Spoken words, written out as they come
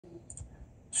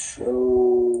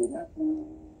show that.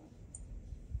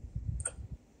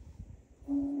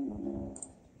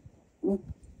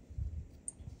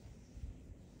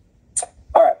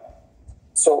 All right,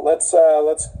 so let's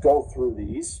go through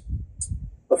these.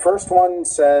 The first one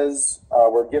says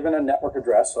we're given a network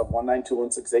address of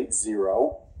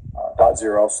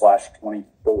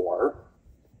 192.168.0/24.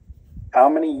 How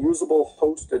many usable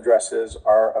host addresses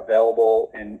are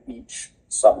available in each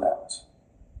subnet?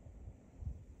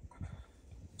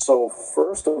 So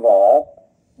first of all,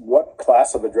 what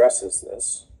class of address is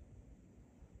this?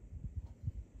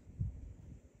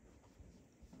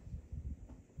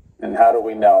 And how do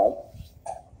we know?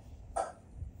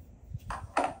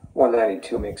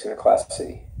 192 makes it a Class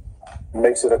C.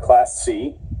 Makes it a Class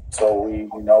C. So we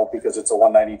know because it's a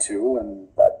 192, and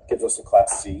that gives us a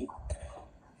Class C.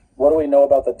 What do we know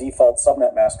about the default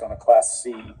subnet mask on a Class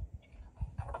C?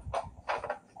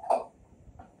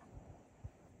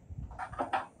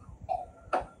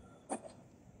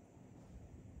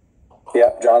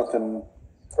 Yeah, Jonathan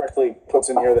correctly puts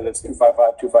in here that it's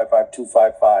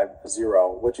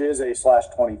 255.255.255.0, which is a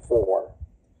 /24.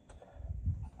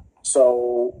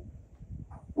 So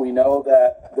we know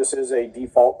that this is a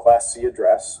default Class C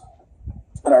address.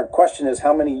 And our question is,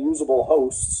 how many usable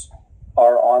hosts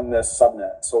are on this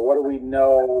subnet? So what do we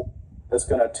know that's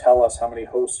going to tell us how many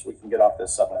hosts we can get off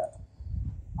this subnet?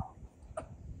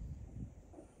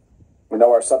 We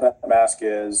know our subnet mask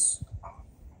is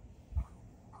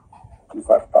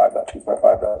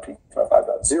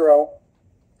 255.255.255.0,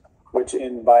 which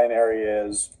in binary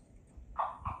is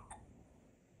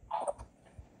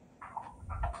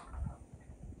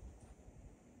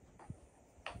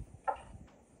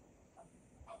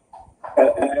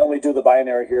and I only do the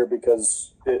binary here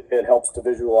because it helps to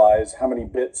visualize how many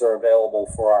bits are available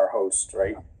for our host,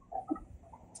 right?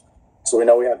 So we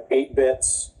know we have 8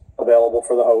 bits available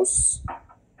for the hosts.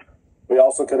 We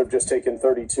also could have just taken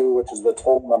 32, which is the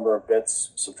total number of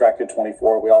bits, subtracted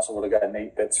 24. We also would have gotten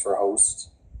 8 bits for hosts.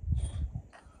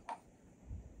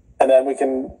 And then we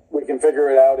can figure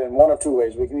it out in one of two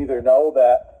ways. We can either know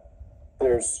that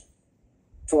there's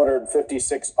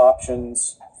 256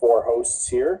 options for hosts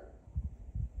here,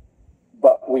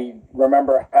 but we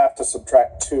remember have to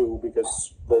subtract 2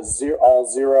 because all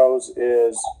zeros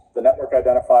is the network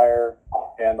identifier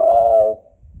and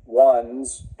all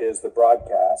ones is the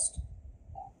broadcast.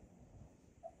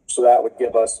 So that would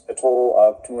give us a total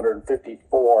of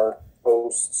 254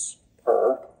 hosts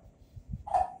per.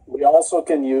 We also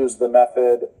can use the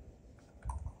method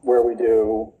where we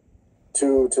do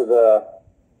 2 to the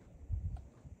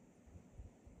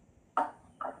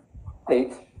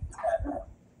 8th,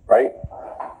 right?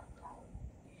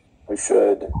 We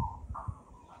should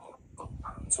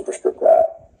superscript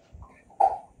that.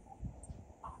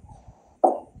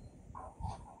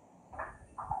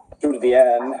 2 to the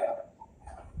n,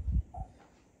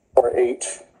 or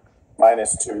h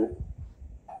minus 2,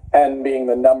 n being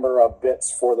the number of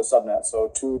bits for the subnet. So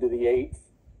 2 to the 8th,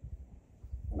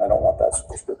 and I don't want that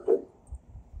superscripted.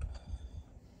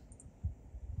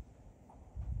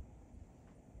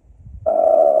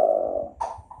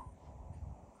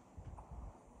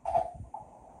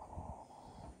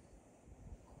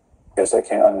 Guess I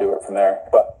can't undo it from there,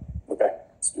 but okay,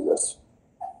 let's do this.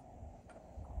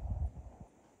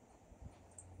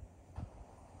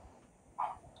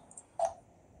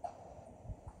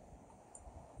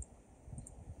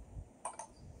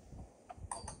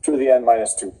 Two to the n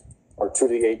minus 2, or 2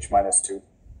 to the h minus 2,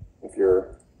 if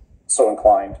you're so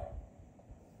inclined,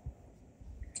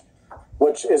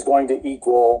 which is going to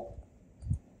equal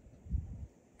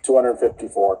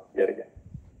 254 yet again.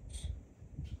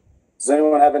 Does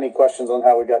anyone have any questions on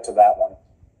how we got to that one?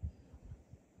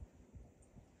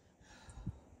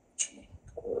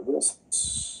 This.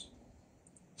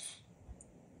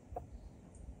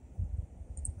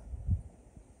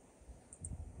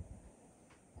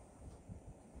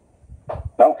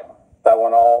 No? That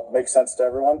one all makes sense to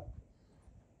everyone?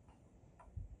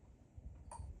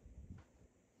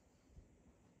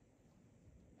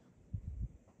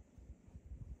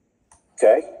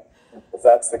 Okay. If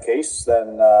that's the case,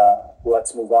 then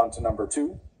let's move on to number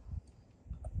 2.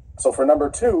 So for number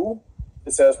 2,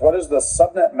 it says, what is the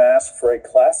subnet mask for a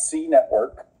Class C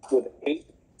network with 8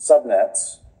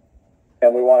 subnets,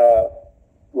 and we want to,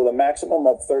 with a maximum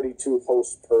of 32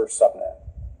 hosts per subnet?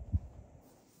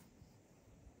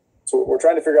 So we're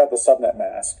trying to figure out the subnet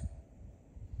mask.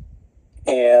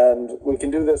 And we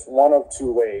can do this one of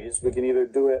two ways. We can either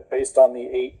do it based on the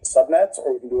 8 subnets,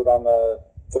 or we can do it on the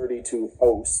 32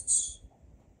 hosts.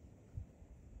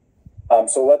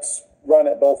 So let's run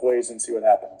it both ways and see what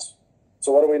happens.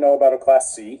 So what do we know about a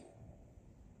Class C?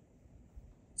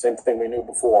 Same thing we knew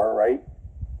before, right?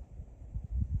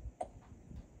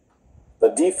 The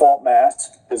default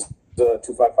mask is the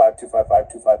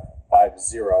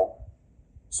 255.255.255.0.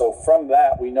 So from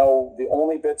that, we know the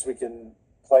only bits we can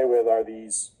play with are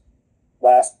these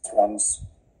last ones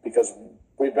because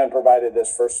we've been provided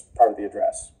this first part of the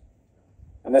address.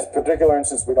 In this particular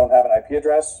instance, we don't have an IP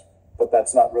address, but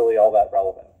that's not really all that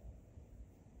relevant.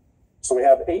 So we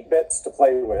have 8 bits to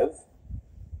play with.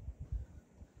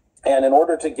 And in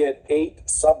order to get 8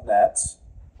 subnets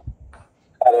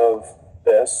out of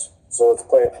this, so let's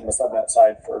play it from the subnet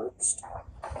side first.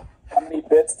 How many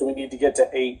bits do we need to get to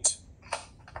 8?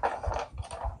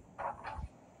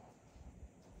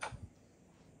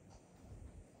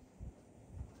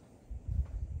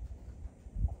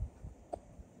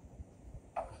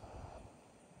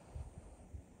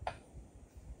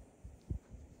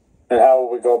 And how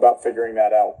will we go about figuring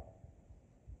that out?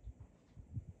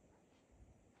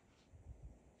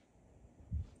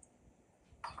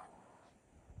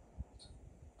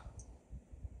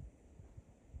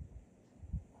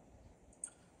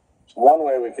 One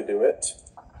way we could do it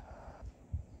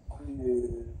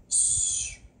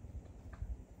is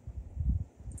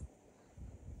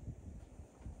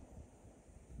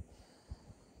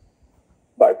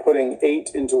by putting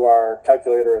 8 into our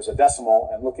calculator as a decimal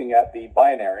and looking at the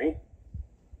binary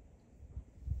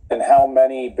and how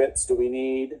many bits do we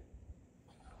need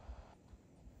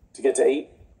to get to 8.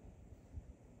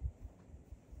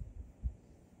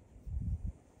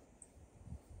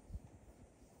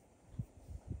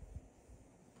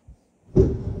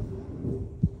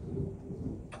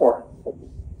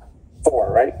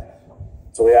 Four, right?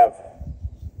 So we have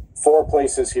 4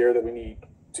 places here that we need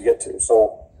to get to.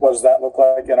 So what does that look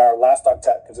like in our last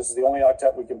octet? Because this is the only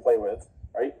octet we can play with,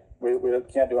 right? We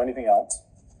can't do anything else.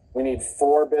 We need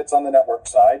 4 bits on the network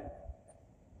side,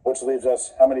 which leaves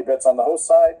us how many bits on the host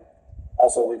side?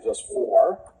 Also leaves us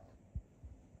 4.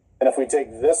 And if we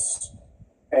take this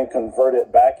and convert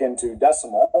it back into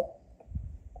decimal,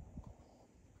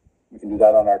 we can do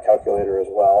that on our calculator as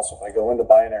well. So if I go into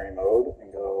binary mode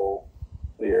and go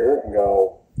clear and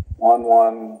go 1,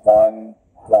 1, 1,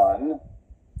 1,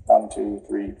 1, 2,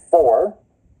 3, 4.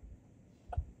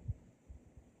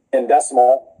 In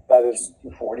decimal, that is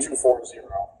 240,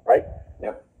 right?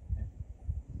 Yep.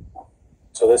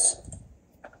 So this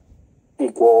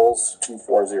equals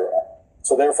 240.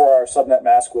 So therefore our subnet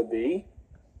mask would be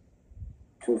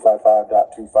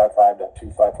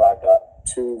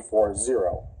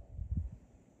 255.255.255.240.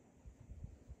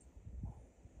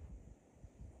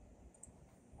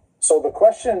 So the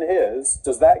question is,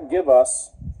 does that give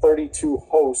us 32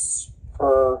 hosts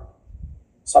per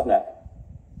subnet?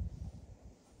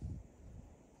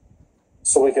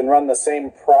 So we can run the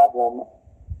same problem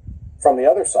from the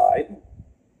other side.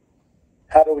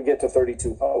 How do we get to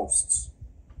 32 hosts?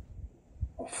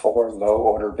 4 low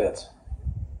order bits.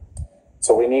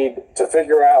 So we need to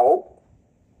figure out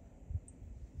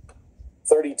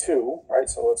 32, right?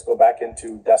 So let's go back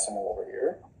into decimal over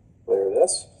here. Clear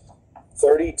this.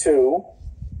 32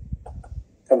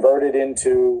 converted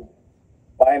into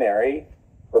binary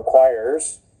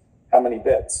requires how many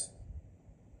bits?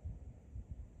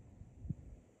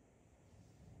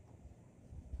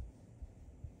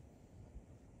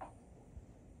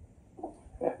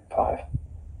 Yeah, 5.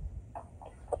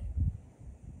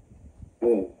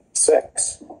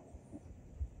 6.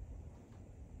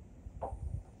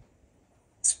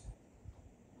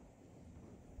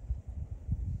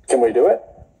 Can we do it?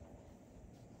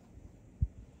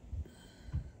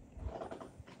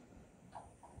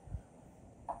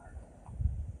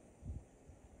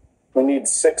 We need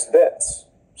 6 bits.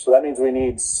 So that means we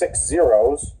need 6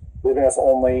 zeros, leaving us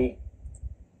only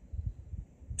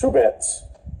 2 bits.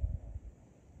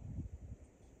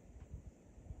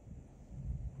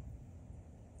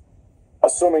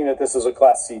 Assuming that this is a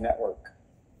Class C network.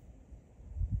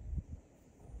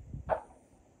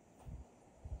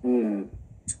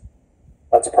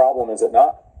 That's a problem, is it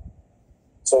not?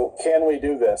 So can we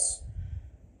do this?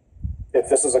 If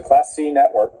this is a Class C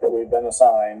network that we've been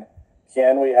assigned,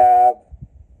 can we have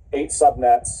 8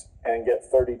 subnets and get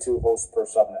 32 hosts per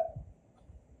subnet?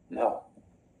 No.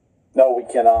 No, we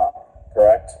cannot,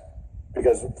 correct?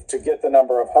 Because to get the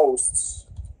number of hosts,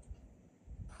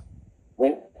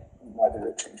 why did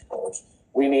it change colors?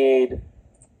 We need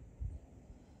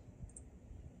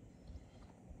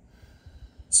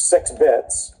 6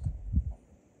 bits.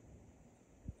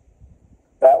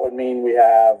 That would mean we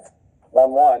have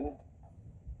 1, 1.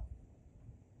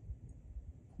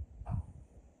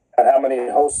 And how many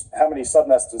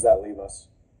subnets does that leave us?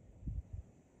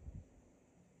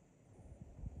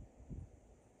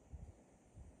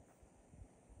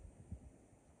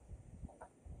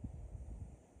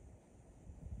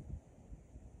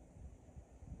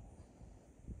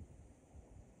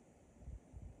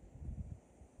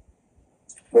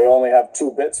 We only have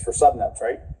 2 bits for subnets,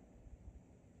 right?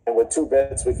 And with 2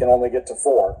 bits, we can only get to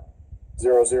 4.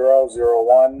 0, 0, 0,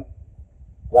 1,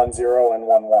 1, 0, and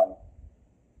 1, 1.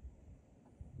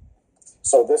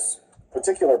 So this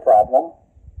particular problem,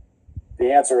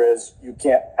 the answer is you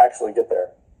can't actually get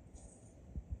there.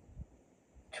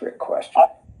 Trick question.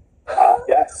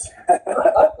 Yes.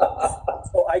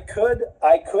 So I could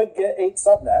get 8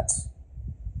 subnets,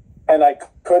 and I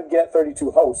could get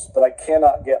 32 hosts, but I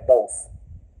cannot get both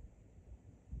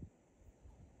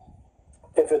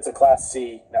if it's a Class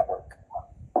C network.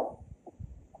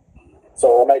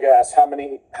 So Omega asks, how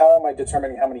am I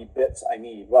determining how many bits I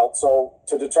need? Well, so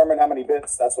to determine how many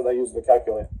bits, that's what I use the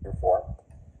calculator for.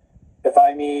 If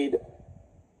I need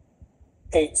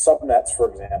 8 subnets, for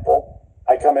example,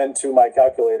 I come into my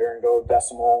calculator and go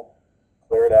decimal,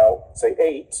 clear it out, say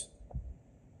 8,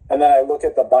 and then I look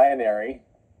at the binary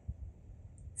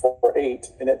for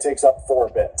 8, and it takes up 4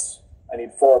 bits. I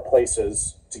need 4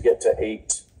 places to get to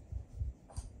 8.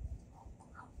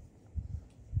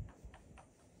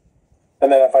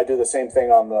 And then if I do the same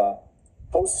thing on the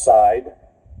host side,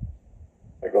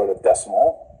 I go to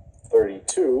decimal,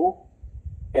 32,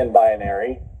 in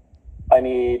binary, I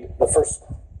need the first,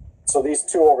 so these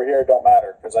 2 over here don't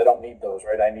matter because I don't need those,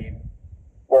 right? I need,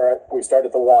 where we start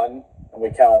at the 1 and we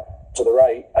count to the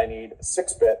right, I need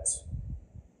 6 bits.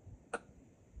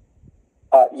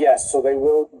 Yes, so they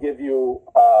will give you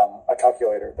a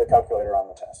calculator, the calculator on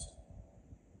the test.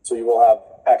 So you will have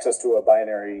access to a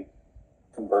binary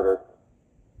converter.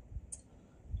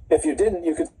 If you didn't,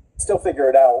 you could still figure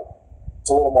it out. It's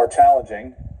a little more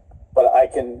challenging, but I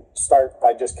can start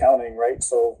by just counting, right?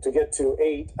 So to get to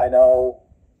 8, I know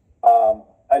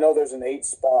there's an 8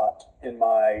 spot in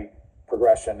my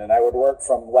progression, and I would work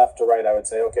from left to right. I would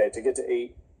say, okay, to get to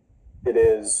 8, it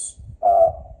is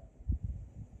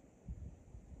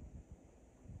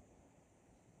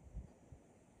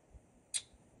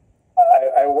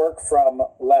I work from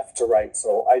left to right.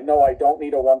 So I know I don't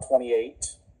need a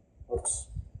 128. Oops.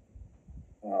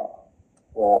 No,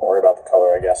 we won't worry about the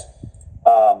color, I guess.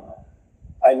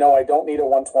 I know I don't need a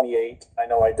 128. I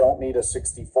know I don't need a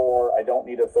 64. I don't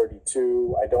need a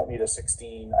 32. I don't need a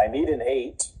 16. I need an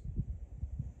 8,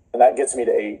 and that gets me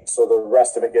to 8. So the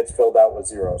rest of it gets filled out with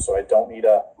 0. So I don't need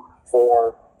a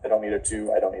 4. I don't need a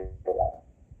 2. I don't need a 1.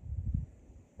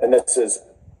 And this is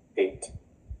 8.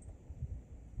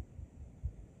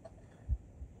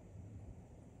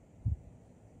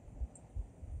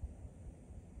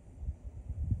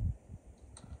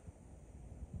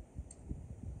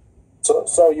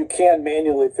 So you can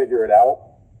manually figure it out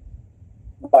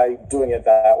by doing it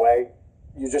that way.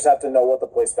 You just have to know what the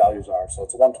place values are. So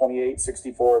it's 128,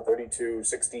 64, 32,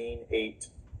 16, 8,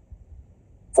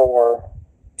 4,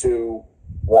 2,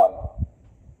 1.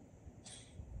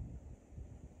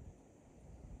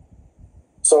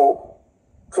 So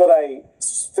could I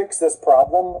fix this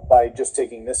problem by just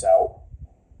taking this out?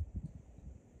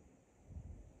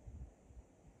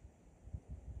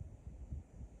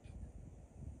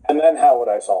 And then how would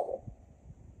I solve it?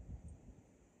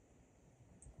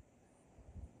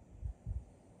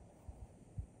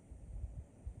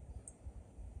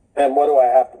 And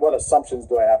what assumptions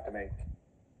do I have to make?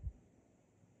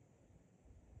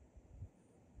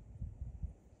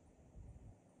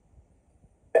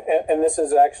 And this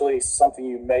is actually something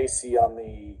you may see on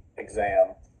the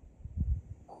exam.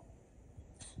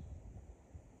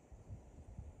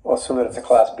 Well, assume that it's a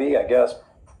Class B, I guess.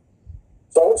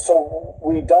 So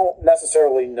we don't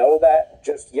necessarily know that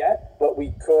just yet, but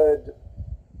we could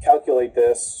calculate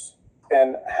this.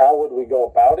 And how would we go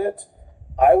about it?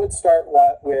 I would start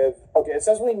with, okay, it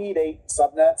says we need 8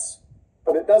 subnets,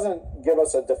 but it doesn't give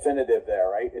us a definitive there,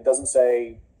 right? It doesn't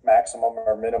say maximum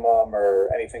or minimum or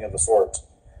anything of the sort.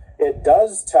 It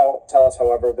does tell us,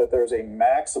 however, that there's a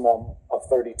maximum of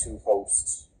 32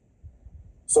 hosts.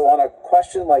 So on a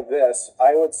question like this,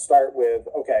 I would start with,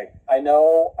 okay, I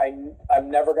know I'm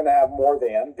never going to have more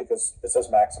than, because it says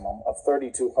maximum, of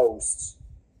 32 hosts.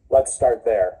 Let's start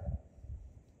there.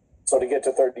 So to get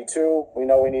to 32, we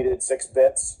know we needed 6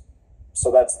 bits.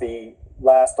 So that's the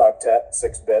last octet,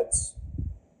 6 bits.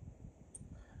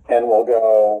 And we'll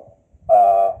go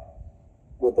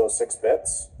with those 6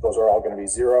 bits. Those are all going to be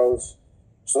zeros.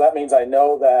 So that means I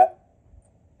know that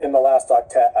in the last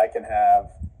octet, I can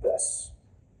have this.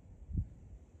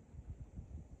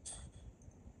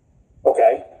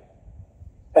 Okay.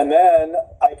 And then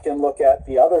I can look at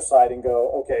the other side and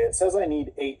go, okay, it says I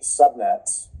need 8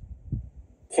 subnets.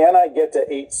 Can I get to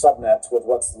 8 subnets with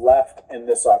what's left in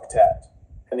this octet?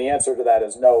 And the answer to that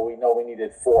is no. We know we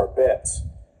needed 4 bits,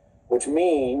 which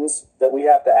means that we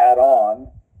have to add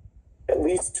on at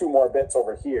least 2 more bits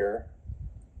over here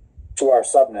to our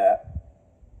subnet.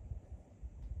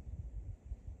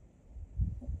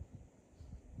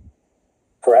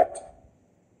 Correct?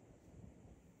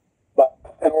 But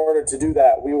in order to do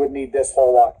that, we would need this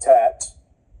whole octet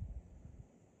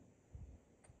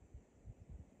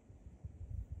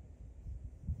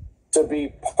to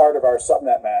be part of our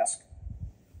subnet mask.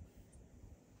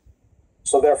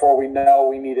 So therefore, we know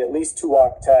we need at least 2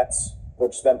 octets,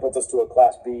 which then puts us to a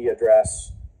class B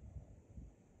address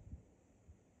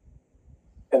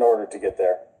in order to get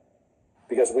there.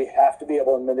 Because we have to be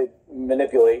able to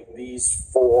manipulate these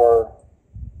 4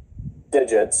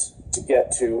 digits to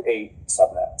get to 8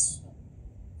 subnets.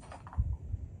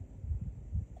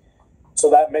 So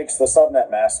that makes the subnet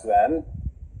mask then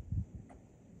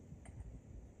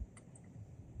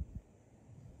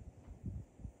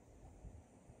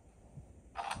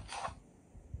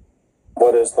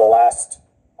what is the last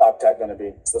octet going to be?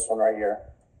 It's this one right here.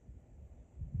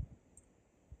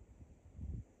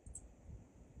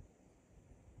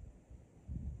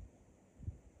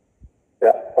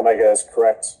 Yeah, Omega is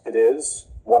correct. It is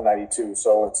 192.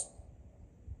 So it's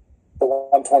the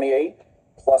 128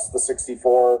 plus the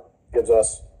 64 gives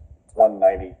us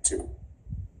 192.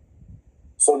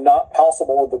 So not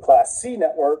possible with the Class C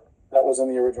network that was in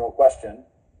the original question,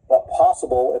 but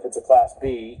possible if it's a Class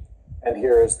B, and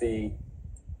here is the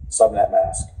subnet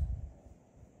mask.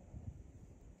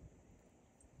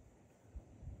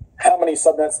 How many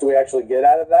subnets do we actually get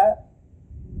out of that?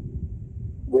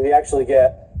 We actually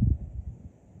get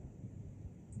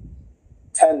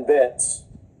 10 bits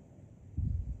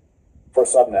for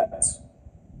subnets.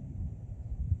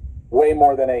 Way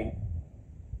more than 8,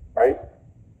 right?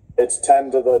 It's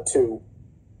 10 to the 2,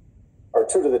 or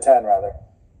 2 to the 10 rather,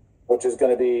 which is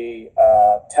going to be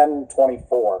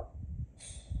 1024.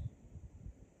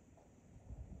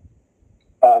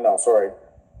 No, sorry,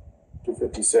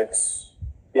 256.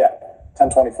 Yeah,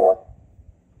 1024.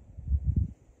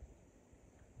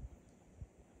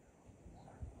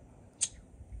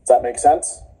 Does that make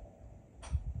sense?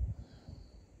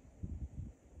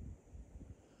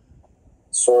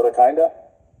 Sorta, kinda.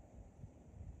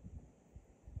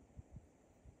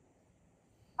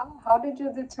 How did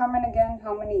you determine again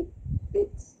how many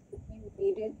bits you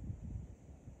needed?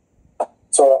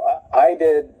 So I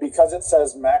did, because it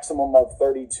says maximum of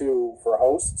 32 for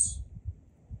hosts,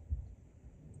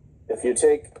 if you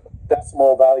take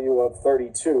decimal value of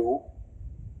 32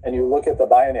 and you look at the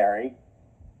binary,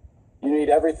 you need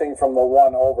everything from the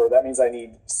 1 over. That means I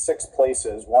need 6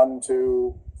 places. 1,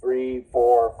 2, 3,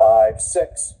 4, 5,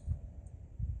 6.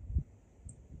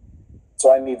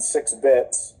 So I need 6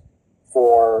 bits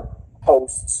for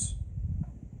hosts.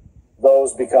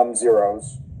 Those become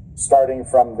zeros, starting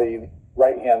from the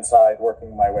right-hand side,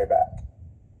 working my way back.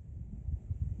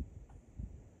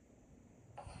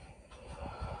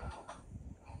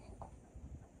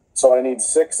 So I need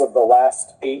 6 of the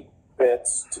last 8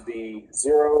 bits to be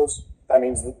zeros. That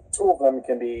means that 2 of them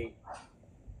can be,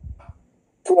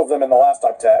 2 of them in the last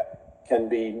octet can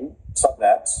be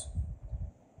subnets,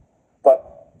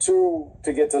 but 2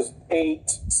 to get to 8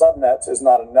 subnets is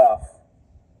not enough,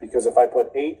 because if I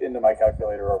put 8 into my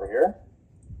calculator over here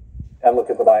and look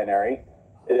at the binary,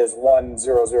 it is 1000.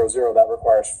 That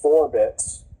requires 4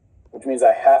 bits, which means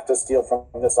I have to steal from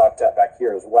this octet back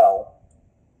here as well.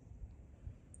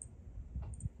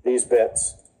 These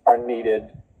bits are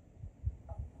needed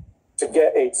to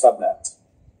get 8 subnets.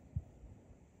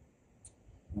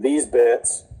 These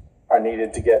bits are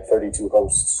needed to get 32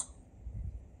 hosts.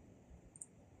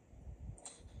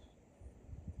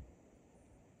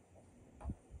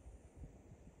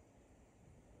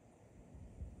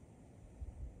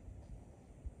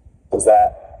 Does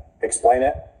that explain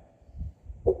it?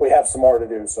 We have some more to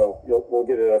do, so we'll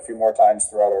get it a few more times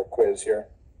throughout our quiz here.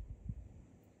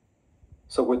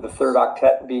 So would the third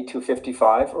octet be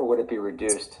 255, or would it be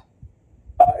reduced?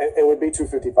 It would be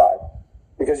 255,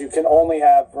 because you can only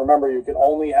have, remember, you can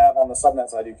only have on the subnet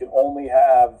side, you can only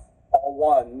have all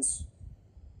 1s,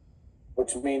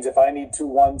 which means if I need 2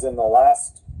 1s in the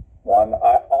last one,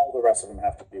 all the rest of them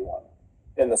have to be 1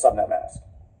 in the subnet mask.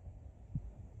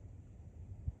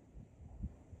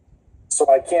 So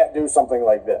I can't do something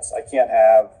like this. I can't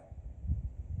have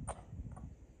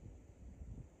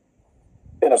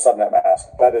in a subnet mask.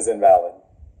 That is invalid.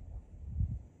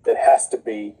 It has to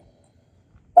be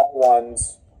all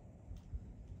 1s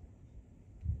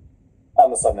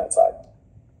on the subnet side.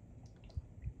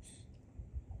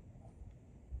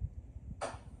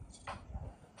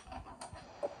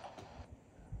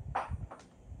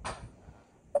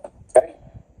 Okay.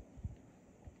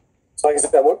 So like I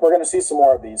said, we're going to see some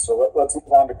more of these. So let's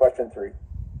move on to question 3.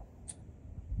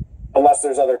 Unless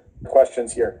there's other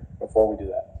questions here before we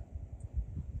do that.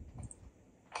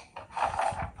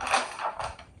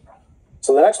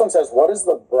 So the next one says, what is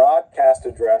the broadcast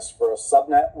address for a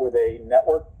subnet with a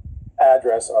network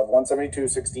address of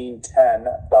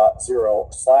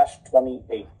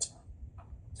 172.16.10.0/28?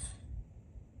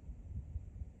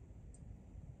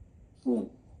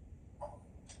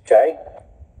 Okay.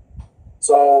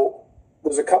 So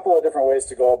there's a couple of different ways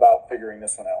to go about figuring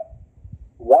this one out.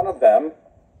 One of them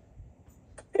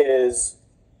is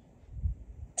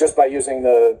just by using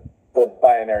the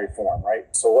binary form,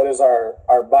 right? So what is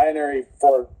our binary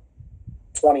for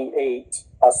 28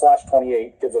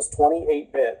 /28 gives us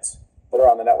 28 bits that are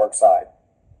on the network side.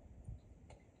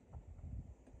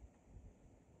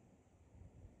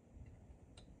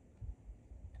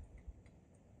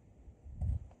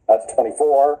 That's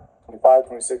 24, 25,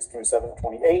 26, 27,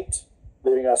 28,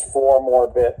 leaving us 4 more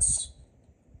bits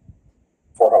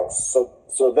for hosts.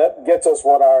 So that gets us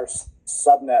what our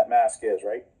subnet mask is,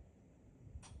 right?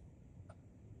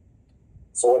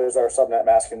 So what is our subnet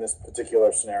mask in this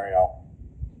particular scenario?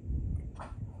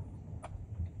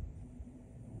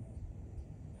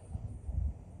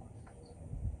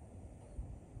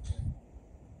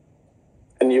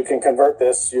 And you can convert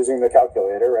this using the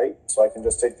calculator, right? So I can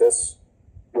just take this.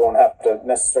 You won't have to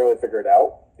necessarily figure it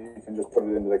out. You can just put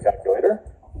it into the calculator.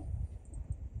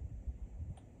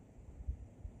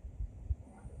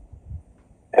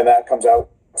 And that comes out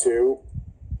to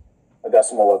a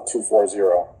decimal of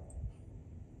 240.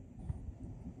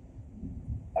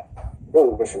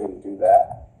 Really wish I wouldn't do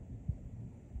that.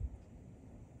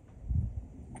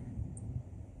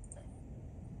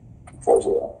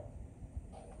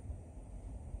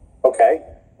 Okay.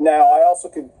 Now I also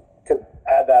could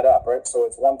add that up, right? So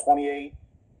it's 128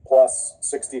 plus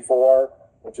 64,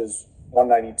 which is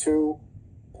 192,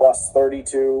 plus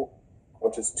 32,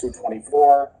 which is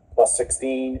 224, plus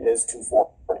 16 is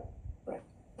 240.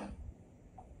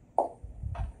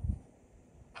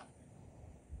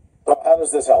 So how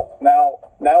does this help? Now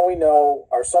we know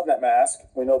our subnet mask.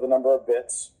 We know the number of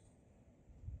bits.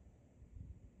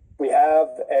 We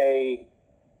have an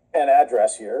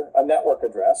address here, a network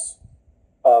address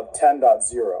of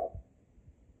 10.0.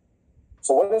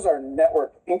 So what is our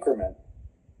network increment?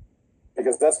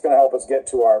 Because that's going to help us get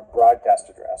to our broadcast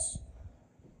address.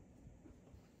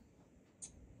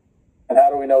 And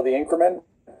how do we know the increment?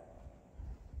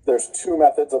 There's 2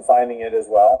 methods of finding it as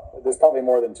well. There's probably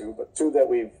more than 2, but 2 that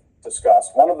we've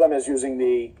discussed. One of them is using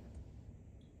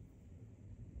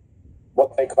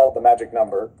what they call the magic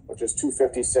number, which is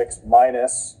 256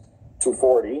 minus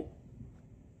 240,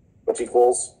 which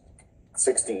equals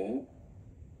 16.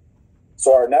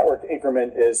 So our network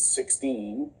increment is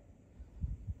 16.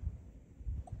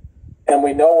 And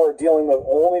we know we're dealing with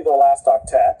only the last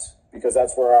octet, because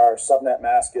that's where our subnet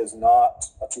mask is not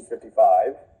a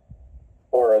 255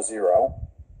 or a 0.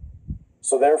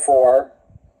 So therefore,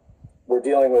 we're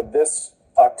dealing with this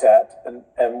octet,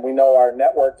 and we know our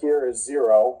network here is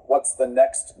 0. What's the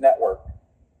next network?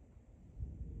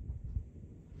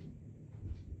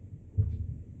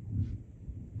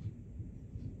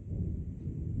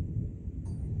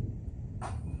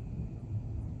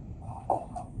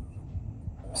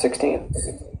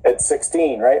 It's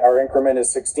 16, right? Our increment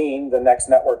is 16. The next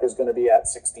network is going to be at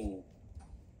 16.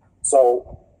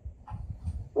 So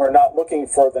we're not looking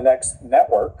for the next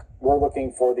network. We're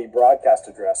looking for the broadcast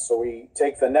address. So we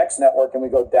take the next network and we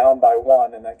go down by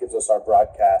 1, and that gives us our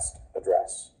broadcast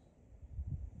address,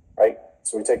 right?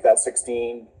 So we take that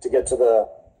 16 to get to the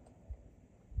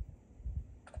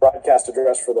broadcast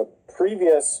address for the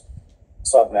previous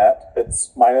subnet.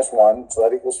 It's -1, so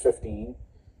that equals 15.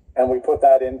 And we put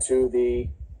that into the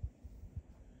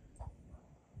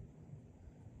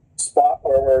spot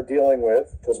where we're dealing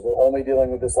with, because we're only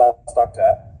dealing with this last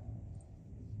octet.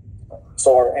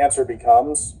 So our answer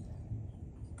becomes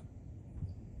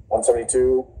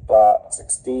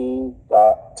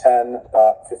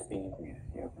 172.16.10.15.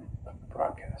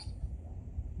 Broadcast.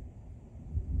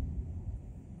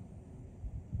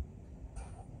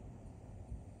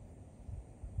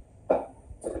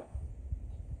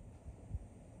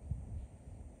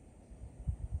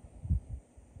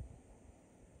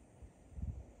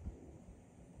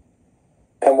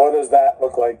 And what does that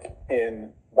look like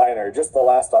in binary? Just the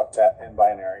last octet in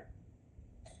binary.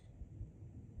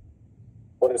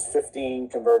 What is 15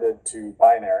 converted to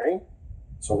binary?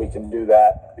 So we can do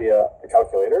that via a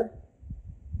calculator.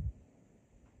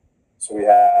 So we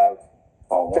have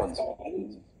All ones.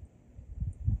 15.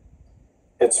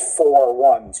 It's 4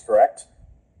 ones, correct?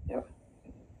 Yep.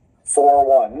 4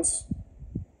 ones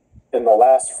in the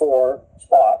last 4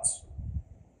 spots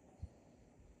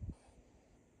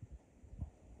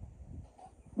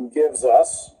gives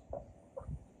us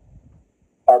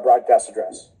our broadcast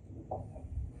address.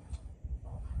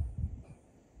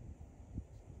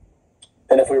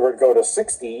 And if we were to go to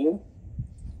 16,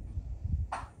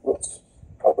 whoops,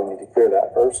 probably need to clear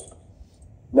that first.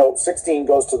 Note 16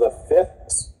 goes to the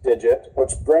 5th digit,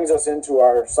 which brings us into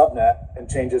our subnet and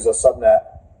changes a subnet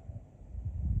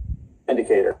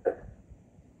indicator.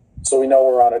 So we know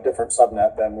we're on a different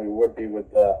subnet than we would be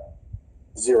with the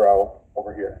 0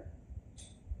 over here.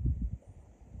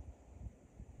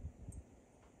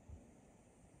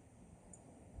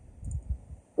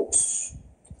 Oops.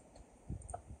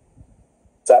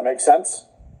 Does that make sense?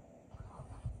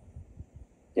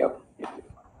 Yep.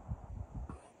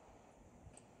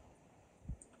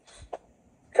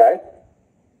 Okay.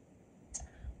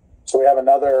 So we have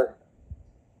another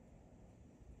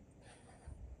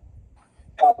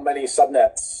how many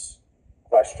subnets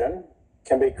question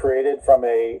can be created from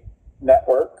a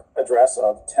network address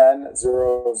of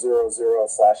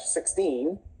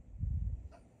 10.0.0.0/16.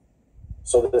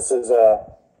 So this is the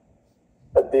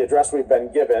address we've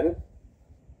been given,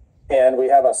 and we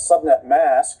have a subnet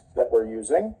mask that we're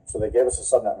using. So they gave us a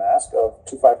subnet mask of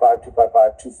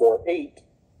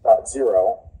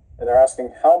 255.255.248.0, and they're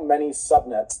asking how many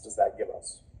subnets does that give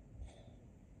us?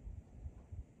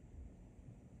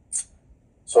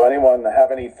 So anyone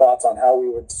have any thoughts on how we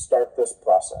would start this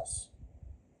process?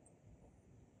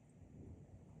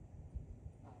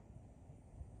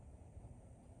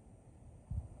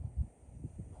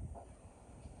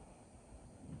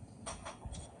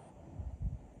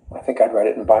 I think I'd write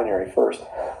it in binary first.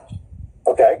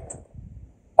 Okay.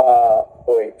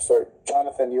 Wait, sorry,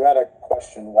 Jonathan, you had a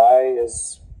question. Why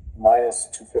is minus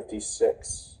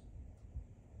 256?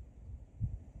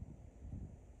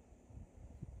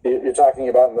 You're talking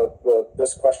about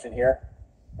this question here?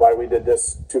 Why we did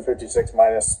this 256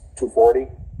 minus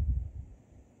 240?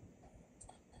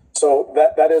 So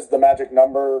that is the magic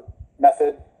number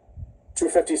method.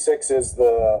 256 is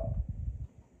the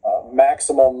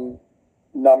maximum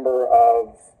number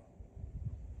of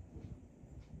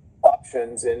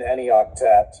options in any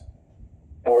octet,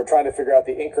 and we're trying to figure out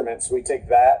the increment. So we take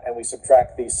that and we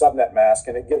subtract the subnet mask,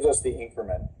 and it gives us the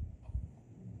increment,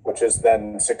 which is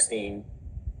then 16.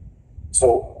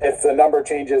 So if the number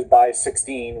changes by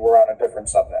 16, we're on a different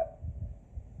subnet.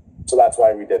 So that's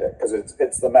why we did it, because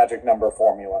it's the magic number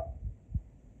formula.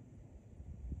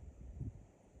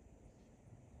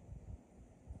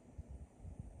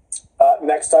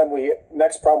 Next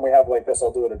problem we have like this,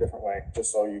 I'll do it a different way,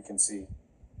 just so you can see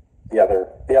the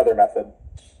other method.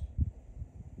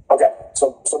 Okay,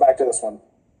 so back to this one.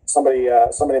 Somebody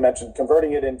mentioned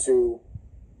converting it into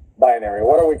binary.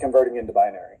 What are we converting into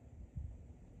binary?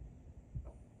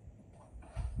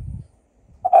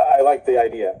 I like the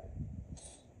idea,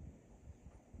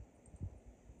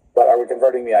 but are we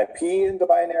converting the IP into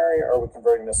binary? Or are we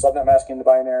converting the subnet mask into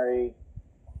binary?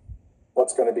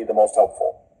 What's going to be the most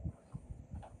helpful?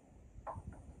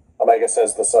 Omega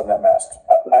says the subnet mask.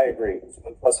 I agree.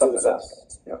 Let's do the subnet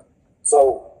mask. Yep.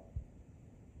 So,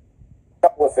 a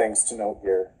couple of things to note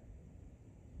here.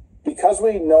 Because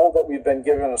we know that we've been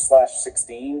given a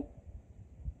 /16,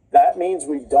 that means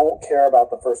we don't care about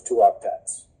the first two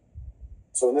octets.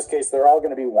 So in this case, they're all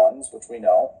going to be ones, which we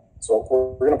know. So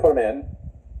we're going to put them in.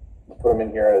 We'll put them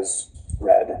in here as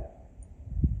red.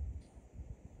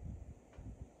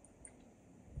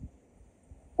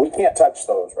 We can't touch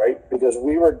those, right? Because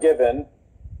we were given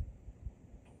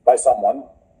by someone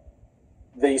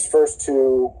these first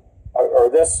two, or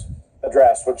this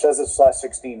address, which says it's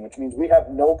 /16, which means we have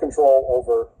no control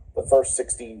over the first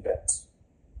 16 bits.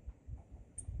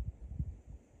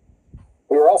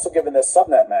 We were also given this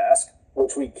subnet mask,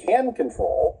 which we can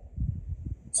control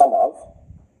some of.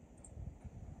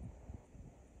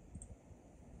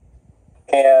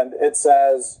 And it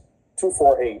says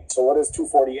 248. So what is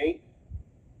 248?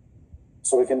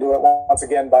 So we can do it once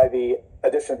again by the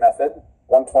addition method.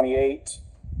 128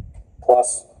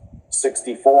 plus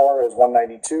 64 is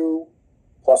 192,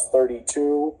 plus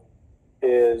 32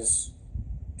 is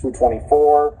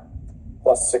 224,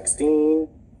 plus 16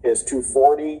 is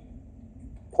 240,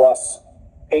 plus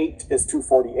 8 is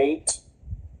 248.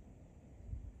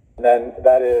 And then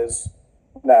that is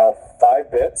now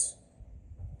 5 bits.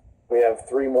 We have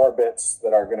 3 more bits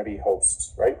that are going to be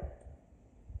hosts, right?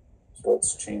 So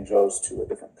let's change those to a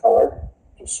different color,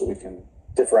 just so we can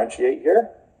differentiate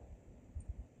here.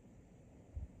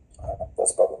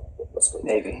 Let's go.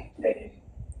 Navy.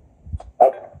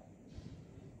 Okay.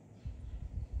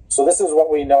 So this is what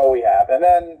we know we have. And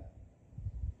then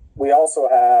we also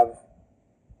have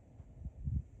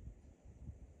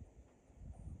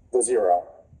the 0.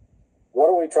 what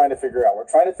are we trying to figure out? We're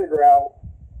trying to figure out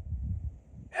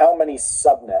how many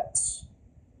subnets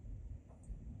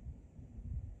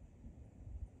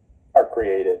are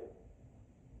created.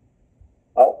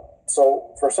 Well,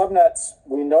 so for subnets,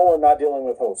 we know we're not dealing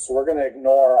with hosts, so we're going to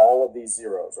ignore all of these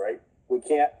zeros, right? We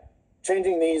can't,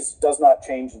 changing these does not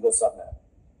change the subnet.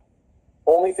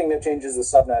 Only thing that changes the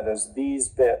subnet is these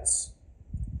bits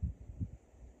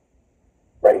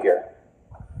right here.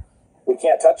 We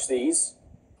can't touch these.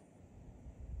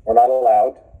 We're not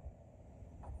allowed.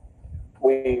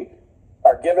 We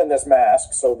are given this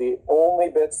mask, so the only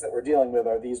bits that we're dealing with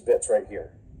are these bits right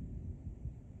here.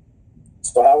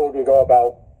 So how would we go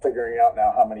about figuring out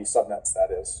now how many subnets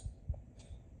that is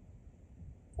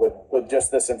with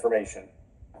just this information?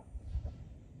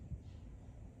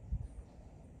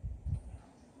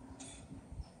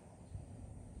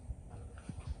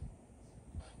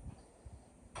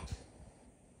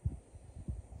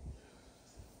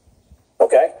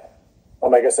 Okay,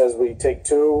 Omega says we take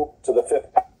 2 to the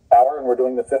 5th power, and we're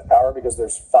doing the 5th power because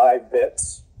there's 5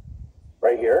 bits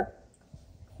right here.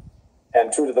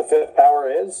 And 2 to the 5th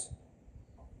power is?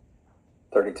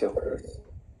 32.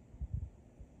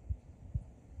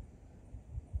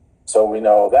 So we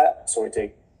know that. So we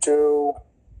take 2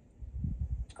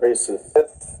 raised to the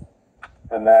 5th,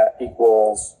 and that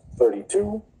equals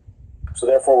 32. So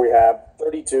therefore we have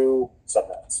 32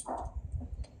 subnets.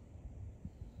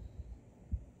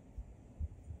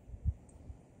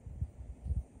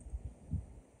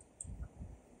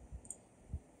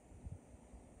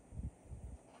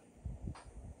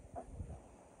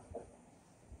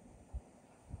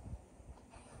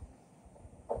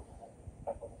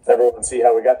 Everyone see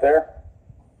how we got there?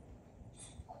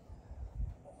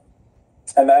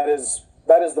 And that is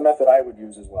the method I would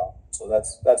use as well. So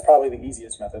that's probably the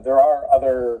easiest method. There are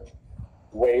other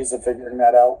ways of figuring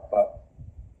that out, but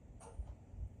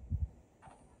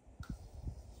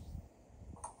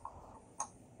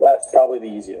that's probably the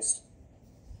easiest.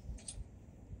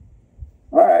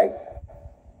 All right.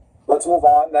 Let's move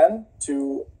on then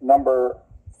to number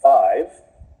 5.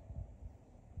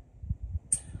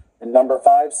 And number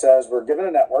 5 says we're given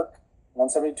a network,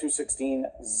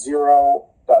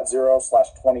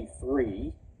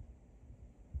 172.16.0.0/23.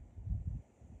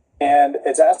 And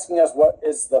it's asking us what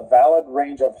is the valid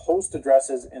range of host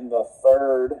addresses in the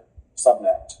 3rd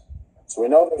subnet. So we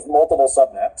know there's multiple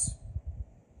subnets,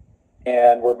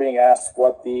 and we're being asked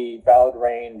what the valid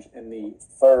range in the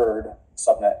 3rd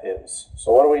subnet is.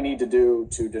 So what do we need to do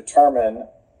to determine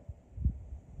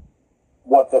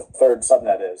what the 3rd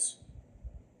subnet is?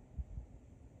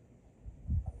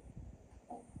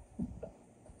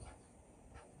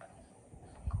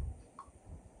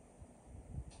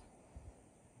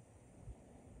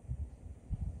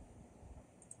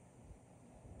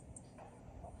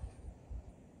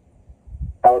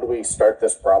 How do we start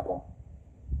this problem?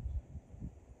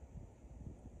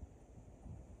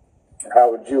 Or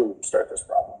how would you start this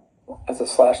problem? As a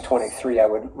 /23, I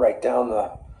would write down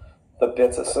the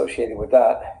bits associated with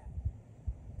that.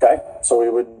 Okay, so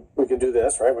we could do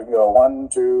this, right? We can go 1,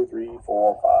 2, 3,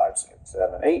 4, 5, 6,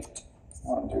 7, 8.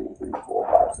 1, 2, 3, 4,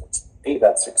 5, 6, 8.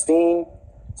 That's 16,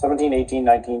 17, 18,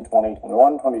 19, 20,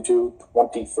 21, 22,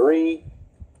 23.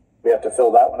 We have to fill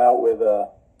that one out with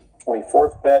a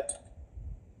 24th bit.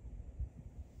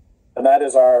 And that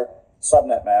is our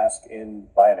subnet mask in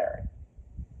binary.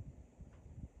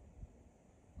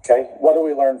 Okay, what do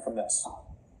we learn from this?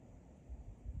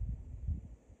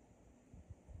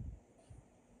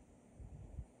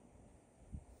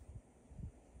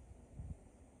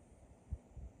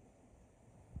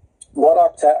 What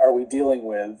octet are we dealing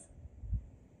with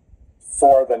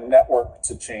for the network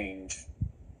to change?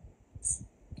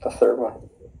 The 3rd one.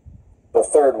 The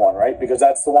 3rd one, right? Because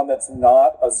that's the one that's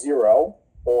not a 0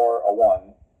 or a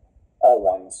 1, all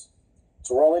ones.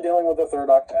 So we're only dealing with the 3rd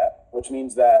octet, which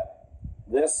means that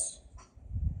this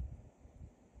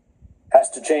has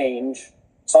to change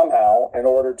somehow in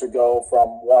order to go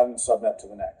from one subnet to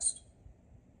the next.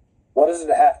 What does it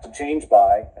have to change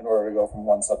by in order to go from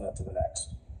one subnet to the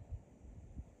next?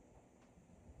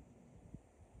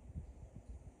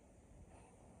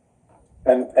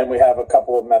 And we have a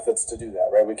couple of methods to do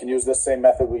that, right? We can use this same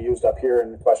method we used up here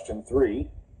in question 3.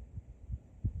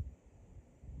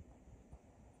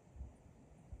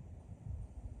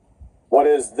 What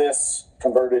is this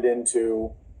converted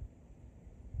into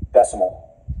decimal?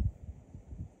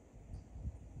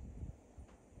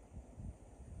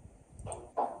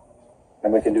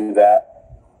 And we can do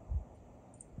that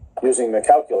using the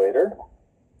calculator.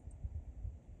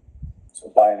 So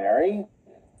binary,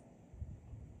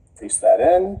 paste that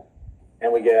in,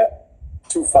 and we get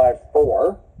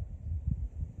 254.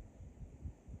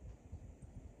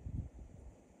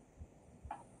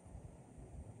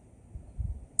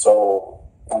 So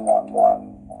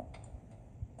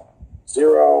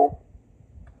 1110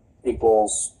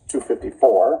 equals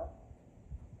 254.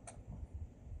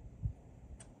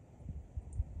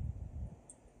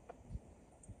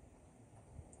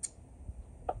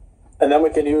 And then we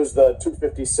can use the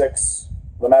 256,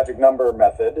 the magic number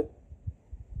method,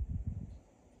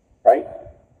 right?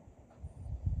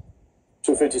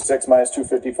 256 minus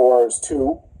 254 is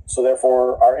 2, so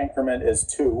therefore our increment is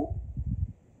 2.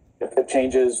 If it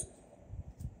changes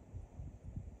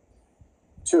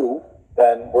 2,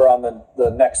 then we're on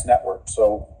the next network.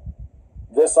 So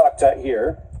this octet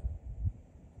here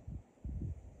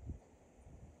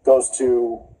goes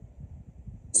to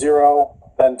 0,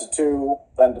 then to 2,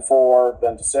 then to 4,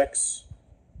 then to 6.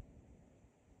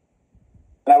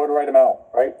 And I would write them out,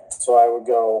 right? So I would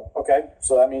go, okay,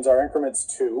 so that means our increment's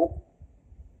 2.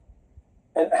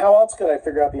 And how else could I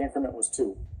figure out the increment was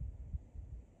 2?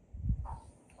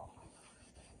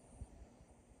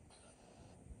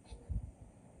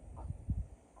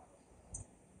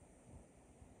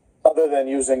 Other than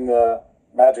using the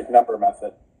magic number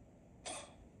method.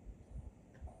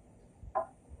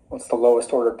 What's the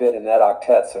lowest order bit in that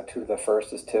octet? So 2 to the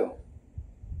first is 2.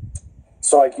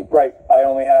 So I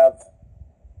only have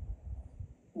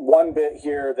one bit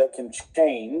here that can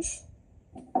change.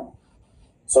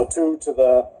 So 2 to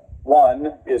the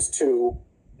 1 is 2.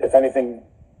 If anything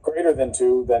greater than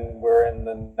 2, then we're in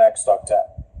the next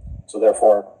octet. So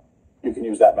therefore, you can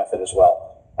use that method as well.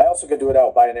 I also could do it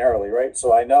out binarily, right?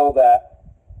 So I know that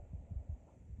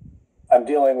I'm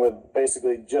dealing with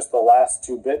basically just the last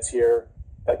 2 bits here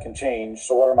that can change.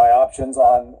 So what are my options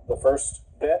on the first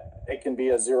bit? It can be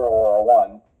a 0 or a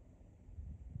 1.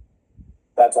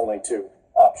 That's only 2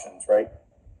 options, right?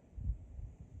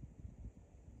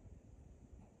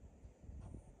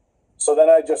 So then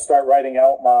I just start writing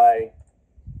out my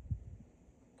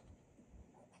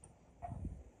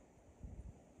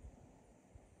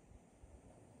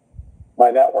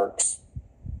networks.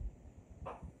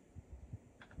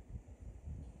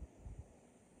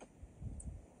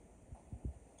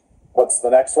 What's the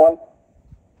next one?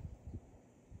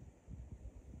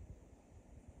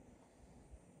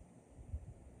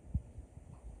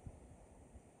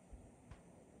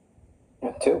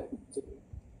 Two.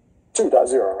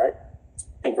 2.0, right?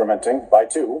 Incrementing by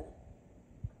 2.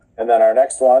 And then our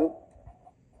next one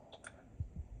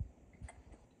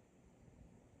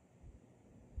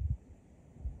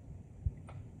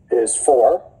is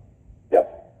 4.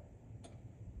 Yep.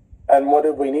 And what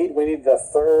did we need? We need the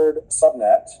third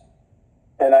subnet.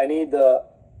 And I need the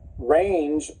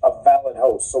range of valid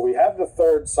hosts. So we have the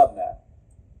third subnet.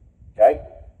 Okay?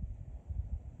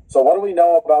 So what do we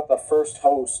know about the first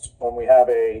host when we have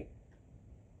a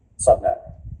subnet?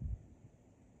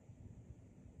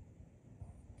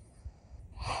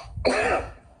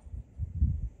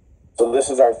 So this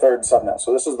is our third subnet.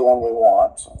 So this is the one we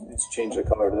want. So let's change the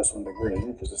color to this one to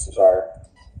green because this is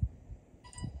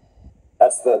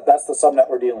that's the subnet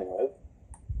we're dealing with.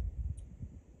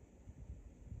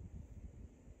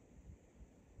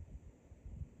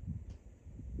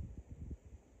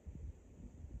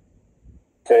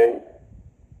 Okay.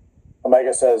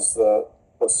 Omega says the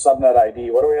subnet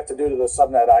ID. What do we have to do to the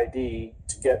subnet ID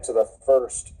to get to the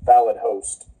first valid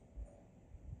host?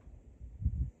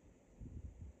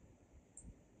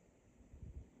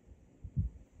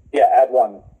 Yeah, add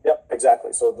 1. Yep,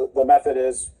 exactly. So the method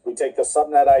is we take the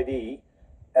subnet ID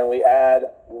and we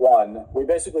add 1. We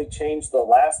basically change the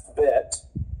last bit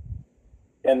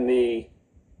in the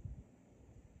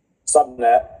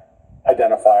subnet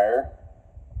identifier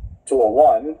to a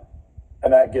 1,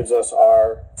 and that gives us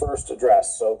our first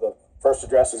address. So the first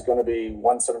address is going to be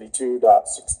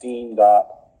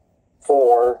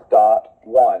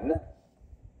 172.16.4.1.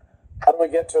 How do we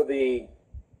get to the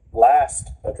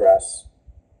last address?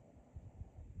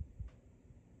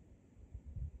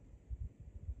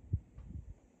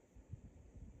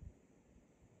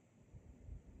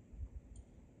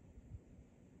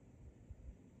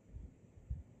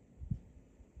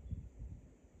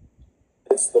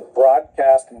 It's the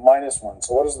broadcast -1.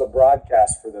 So what is the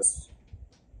broadcast for this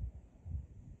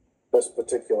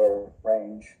particular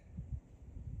range?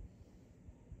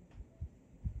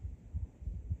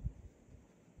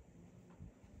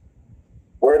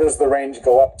 Where does the range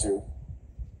go up to?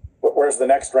 Where's the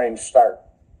next range start?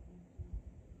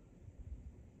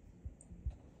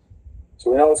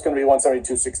 So we know it's going to be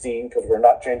 172.16 because we're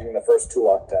not changing the first 2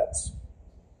 octets.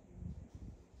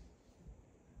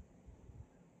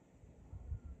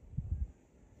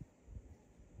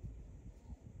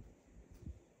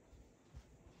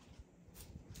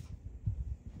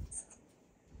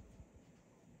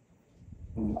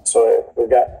 So we've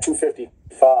got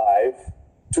 255.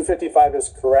 255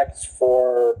 is correct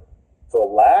for the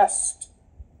last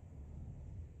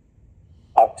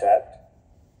octet.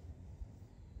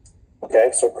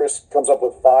 Okay, so Chris comes up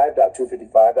with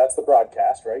 5.255. That's the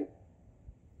broadcast, right?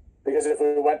 Because if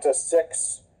we went to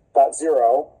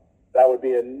 6.0, that would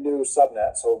be a new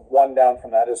subnet. So one down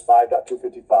from that is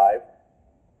 5.255.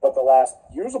 But the last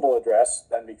usable address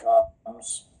then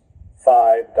becomes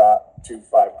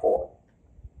 5.254,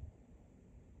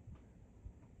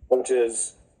 which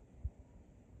gives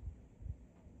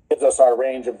us our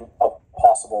range of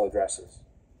possible addresses.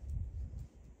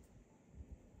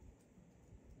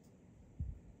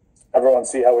 Everyone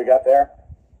see how we got there?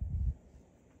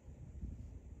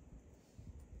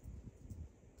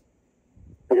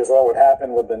 Because what would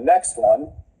happen with the next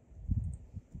one,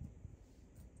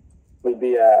 we'd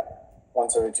be at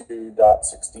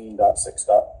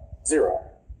 172.16.6.0.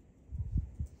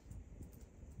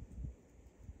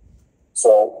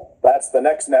 So that's the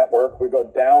next network. We go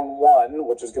down one,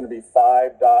 which is going to be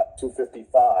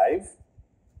 5.255.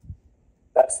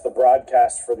 That's the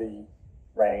broadcast for the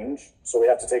range. So we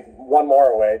have to take one more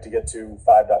away to get to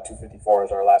 5.254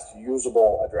 as our last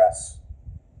usable address.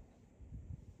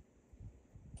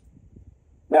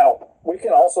 Now, we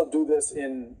can also do this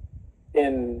in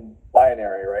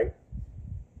binary, right?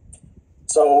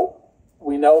 So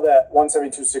we know that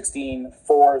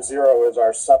 172.16.4.0 is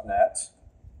our subnet.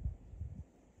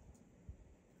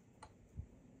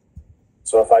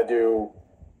 So if I do,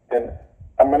 and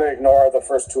I'm going to ignore the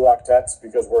first two octets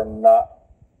because we're not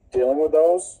dealing with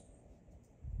those.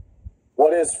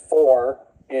 What is 4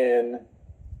 in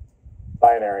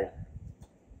binary?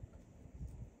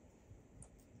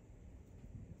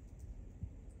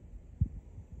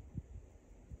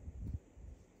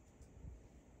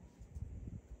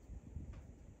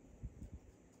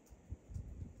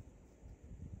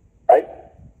 Right?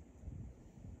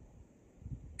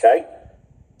 Okay.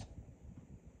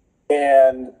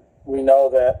 And we know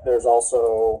that there's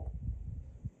also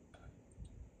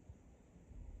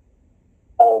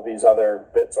all of these other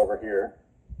bits over here.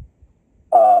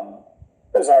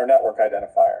 Is our network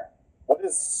identifier. What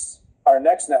is our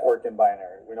next network in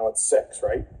binary? We know it's 6,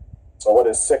 right? So what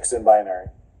is 6 in binary?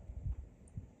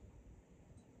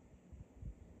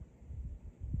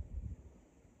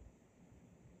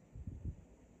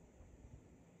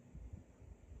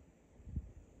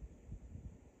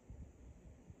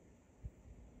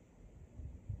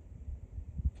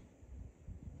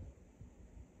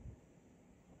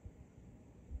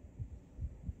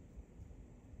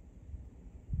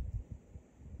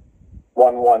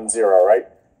 One, 1, 0, right?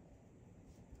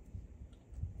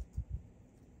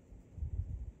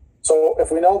 So if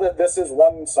we know that this is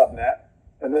one subnet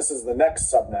and this is the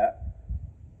next subnet,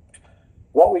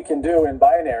 what we can do in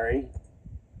binary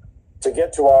to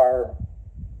get to our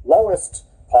lowest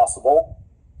possible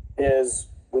is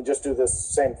we just do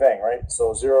this same thing, right?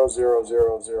 So 0, 0,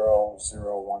 0, 0,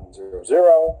 0, 1, 0,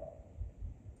 0,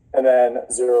 and then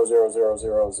 0, 0, 0,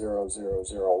 0, 0, 0,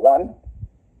 0, 1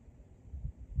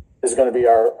 is going to be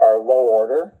our low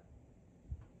order,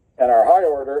 and our high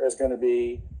order is going to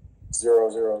be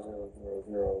 0, 0, 0, 0,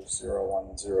 0, 0,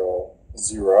 1, 0,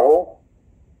 0.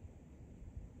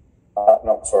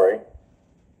 No, sorry.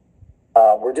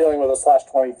 We're dealing with a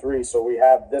 /23, so we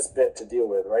have this bit to deal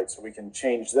with, right? So we can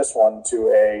change this one to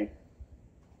a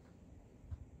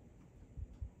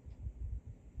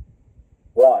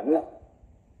 1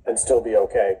 and still be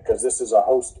okay, because this is a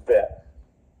host bit,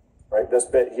 right? This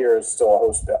bit here is still a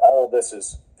host bit. All of this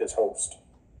is host.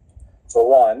 So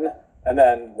 1, and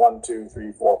then 1, 2,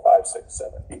 3, 4, 5, 6,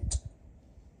 7, 8.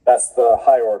 That's the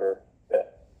high order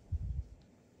bit.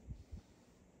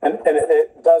 And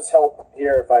it does help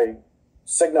here if I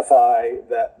signify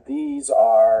that these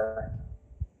are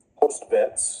host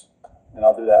bits, and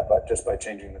I'll do that just by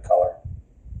changing the color.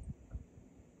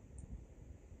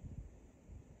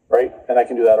 Right? And I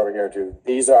can do that over here too.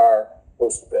 These are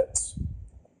host bits.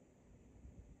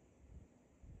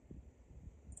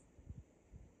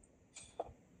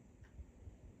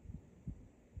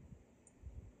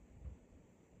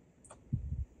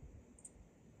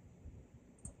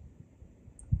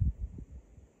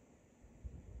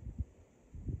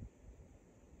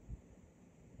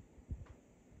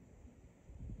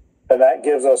 And that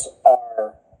gives us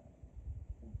our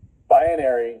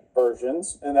binary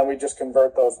versions, and then we just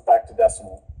convert those back to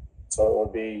decimal. So it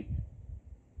would be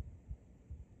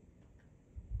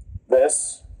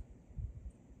this,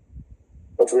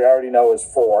 which we already know is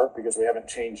 4 because we haven't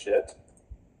changed it,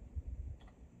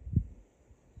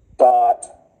 dot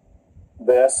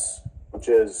this, which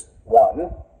is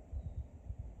 1,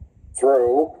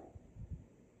 through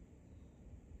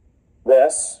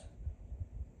this,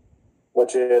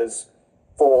 which is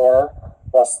 4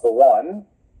 plus the 1,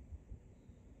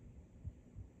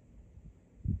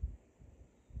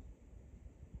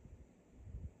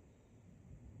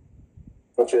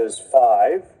 which is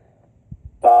 5,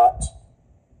 dot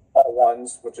all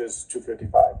ones, which is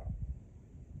 255.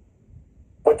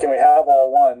 But can we have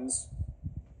all ones?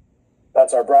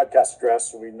 That's our broadcast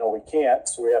address, so we know we can't,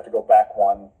 so we have to go back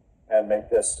 1 and make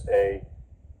this a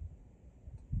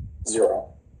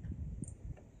 0.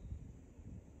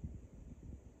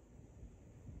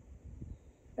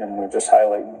 And we just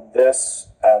highlight this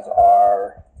as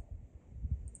our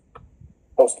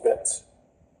host bits.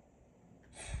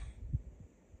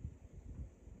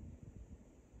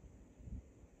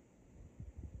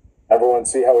 Everyone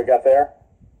see how we got there?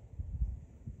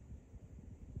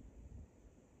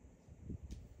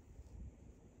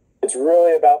 It's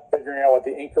really about figuring out what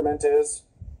the increment is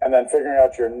and then figuring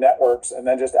out your networks and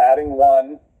then just adding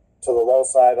 1 to the low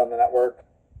side on the network,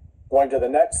 going to the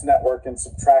next network and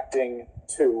subtracting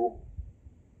 2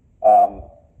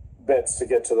 bits to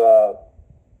get to the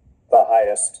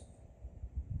highest.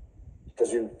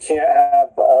 Because you can't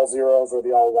have the all zeros or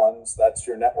the all ones. That's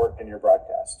your network and your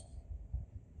broadcast.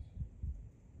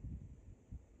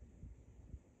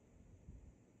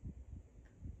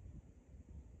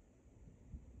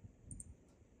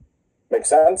 Make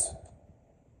sense?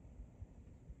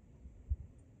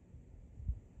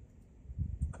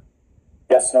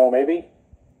 Yes, no, maybe?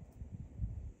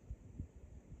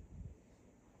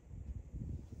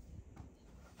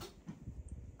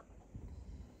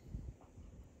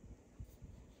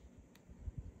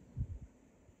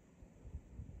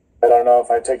 I don't know if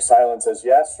I take silence as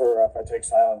yes or if I take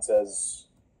silence as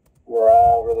we're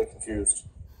all really confused.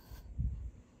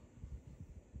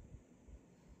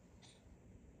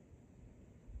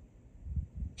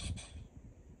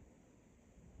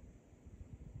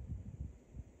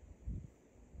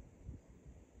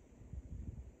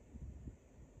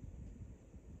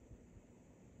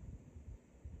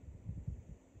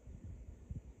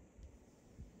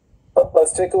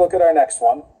 Let's take a look at our next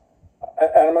one. And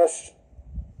I'm going to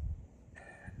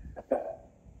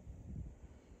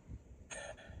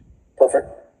perfect.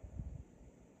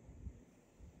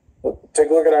 Take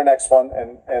a look at our next one,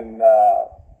 and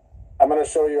I'm going to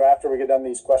show you after we get done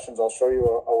these questions. I'll show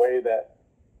you a way that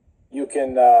you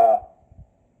can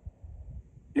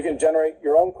generate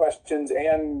your own questions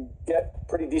and get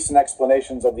pretty decent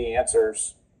explanations of the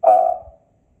answers.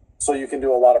 So you can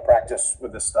do a lot of practice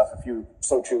with this stuff if you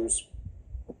so choose.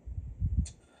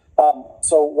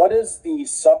 So what is the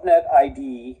subnet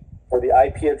ID for the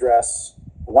IP address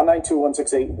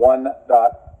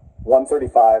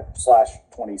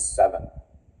 192.168.1.135/27?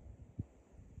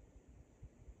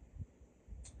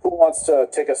 Who wants to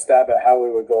take a stab at how we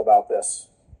would go about this?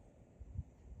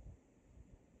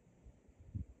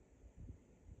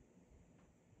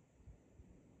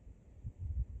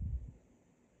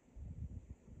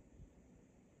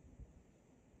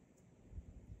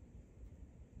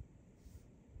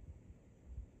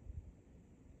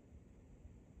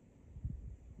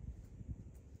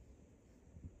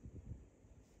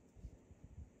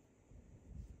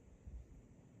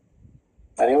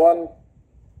 Anyone?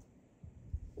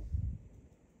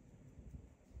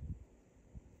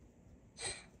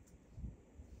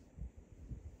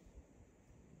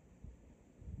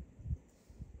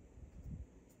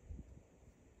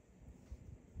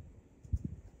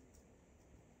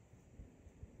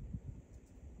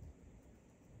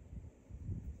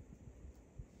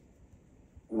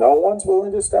 No one's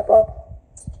willing to step up?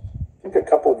 I think a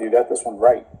couple of you got this one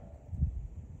right.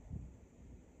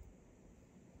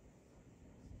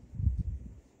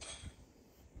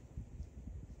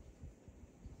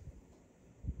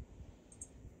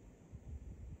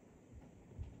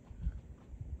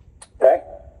 Okay,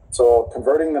 so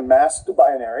converting the mask to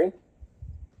binary,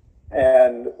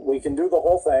 and we can do the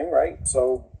whole thing, right?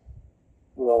 So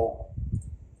we'll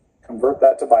convert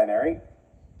that to binary.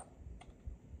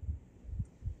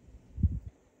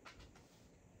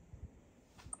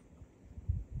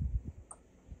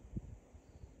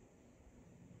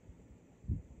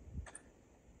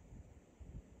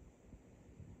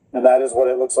 And that is what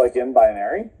it looks like in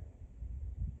binary.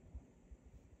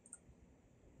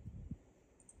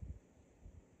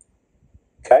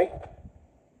 Okay.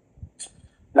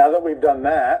 Now that we've done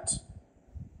that,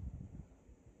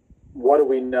 what do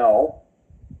we know?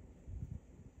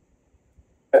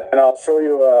 And I'll show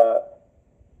you a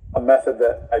method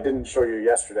that I didn't show you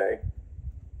yesterday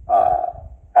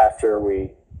after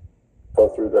we go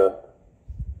through the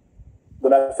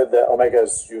method that Omega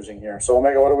is using here. So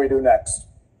Omega, what do we do next?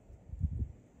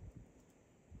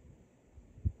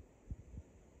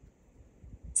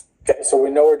 so we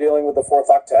know we're dealing with the fourth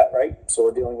octet, right? So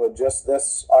we're dealing with just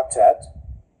this octet.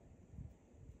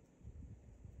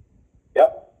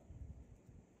 Yep.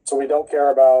 So we don't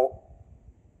care about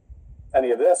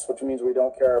any of this, which means we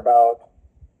don't care about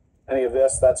any of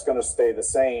this. That's going to stay the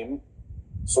same.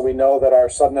 So we know that our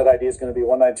subnet ID is going to be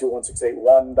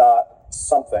 192.168.1 dot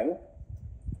something.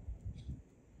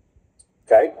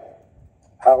 Okay.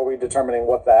 How are we determining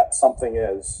what that something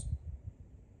is?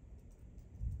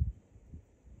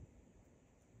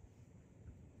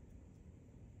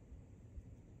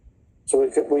 So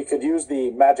we could use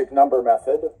the magic number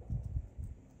method,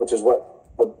 which is what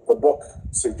the book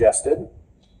suggested.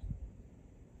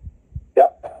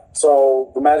 Yep.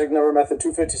 So the magic number method,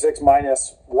 256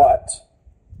 minus what?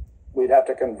 We'd have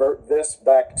to convert this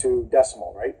back to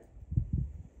decimal, right?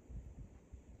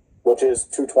 Which is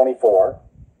 224.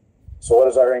 So what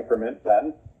is our increment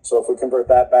then? So if we convert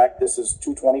that back, this is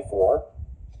 224.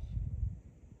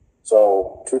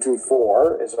 So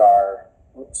 224 is our,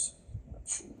 oops, that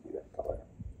shouldn't be that color.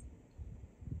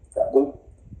 That blue.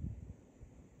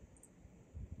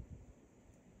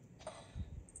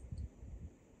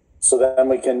 So then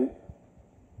we can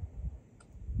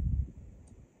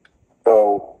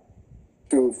go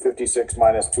 256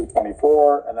 minus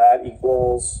 224, and that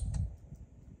equals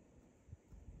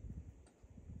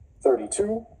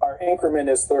 32. Our increment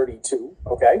is 32,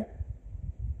 okay?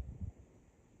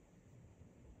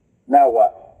 Now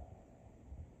what?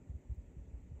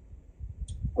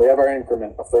 We have our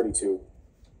increment of 32.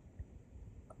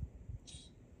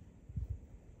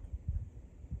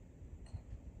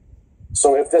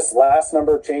 So if this last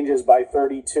number changes by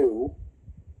 32,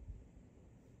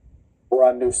 we're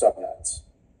on new subnets.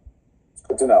 It's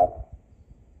good to know.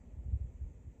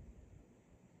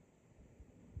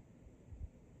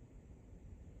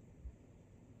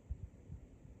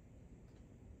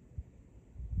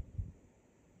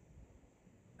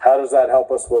 How does that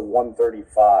help us with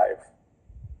 135?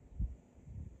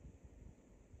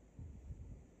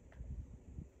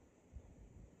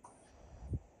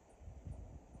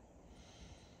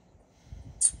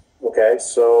 Okay,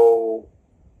 so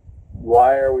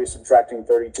why are we subtracting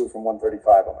 32 from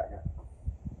 135, Omega?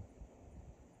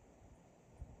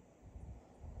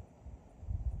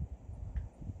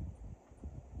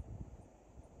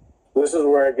 This is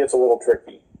where it gets a little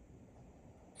tricky.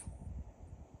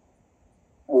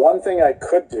 One thing I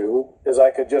could do is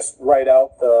I could just write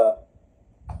out the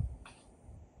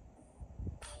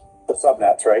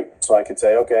subnets, right? So I could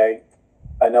say, okay,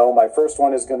 I know my first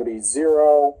one is going to be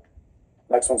 0.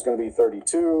 Next one's going to be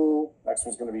 32. Next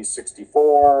one's going to be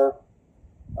 64,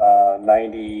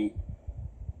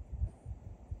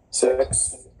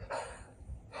 96,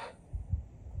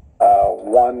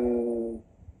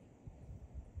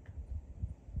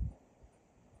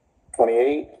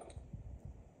 128,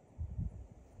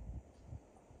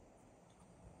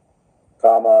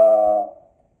 comma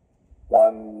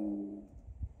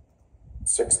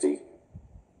 160.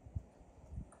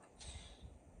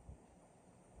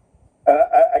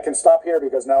 I can stop here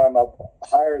because now I'm up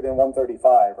higher than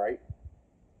 135, right?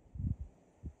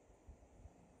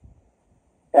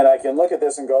 And I can look at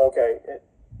this and go, okay,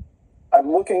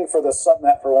 I'm looking for the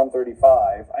subnet for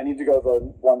 135. I need to go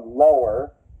the one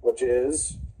lower, which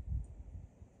is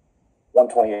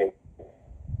 128.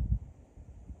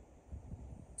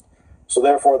 So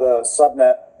therefore the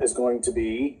subnet is going to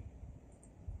be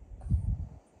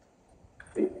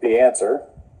the answer,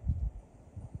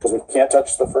 because we can't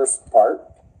touch the first part,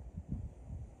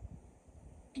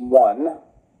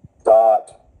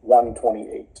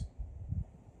 1.128.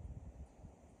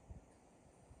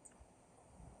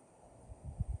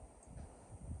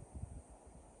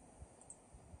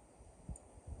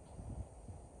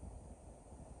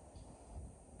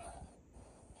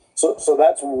 So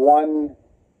that's one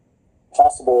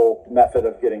possible method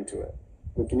of getting to it.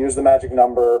 We can use the magic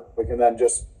number. We can then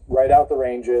just write out the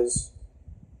ranges,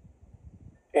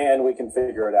 and we can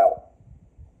figure it out.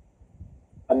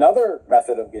 Another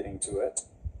method of getting to it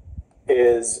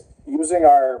is using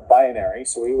our binary.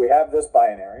 So we have this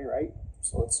binary, right?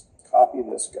 So let's copy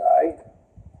this guy.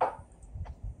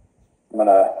 I'm going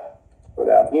to go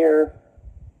down here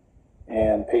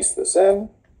and paste this in.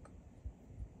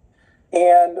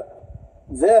 And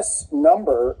this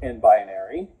number in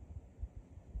binary,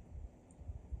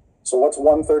 so what's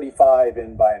 135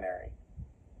 in binary?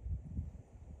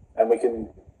 And we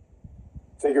can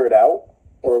figure it out,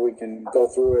 or we can go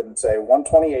through it and say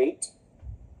 128,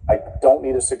 I don't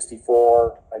need a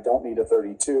 64, I don't need a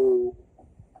 32.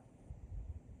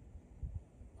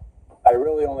 I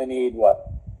really only need,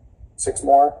 what, 6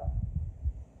 more?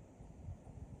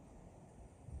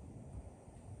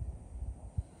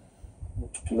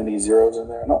 too many zeros in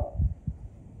there? No.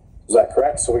 Is that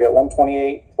correct? So we got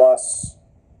 128 plus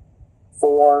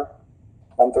 4,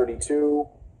 132.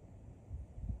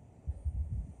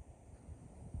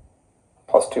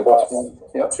 Plus 2 plus 1.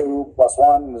 Yep. 2 plus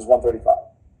 1 is 135.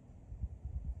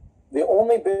 The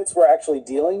only bits we're actually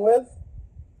dealing with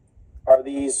are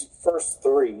these first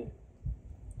 3.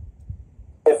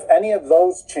 If any of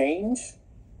those change,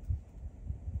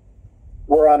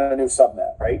 we're on a new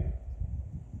subnet, right?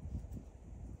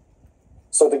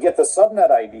 So to get the subnet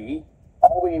ID,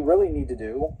 all we really need to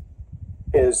do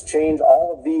is change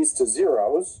all of these to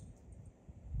zeros.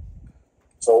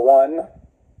 So 1,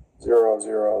 0,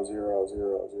 0, 0, 0,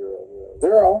 0, 0,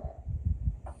 0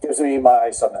 gives me my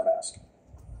subnet mask.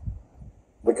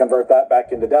 We convert that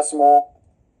back into decimal,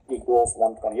 equals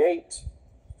 128.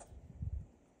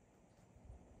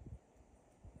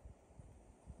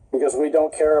 Because we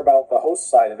don't care about the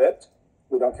host side of it,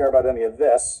 we don't care about any of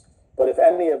this, but if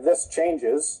any of this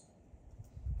changes,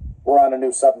 we're on a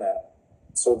new subnet.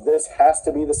 So this has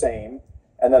to be the same,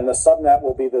 and then the subnet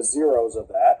will be the zeros of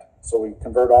that. So we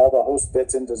convert all the host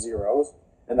bits into zeros,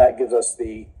 and that gives us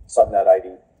the subnet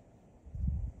ID.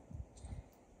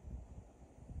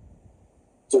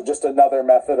 So just another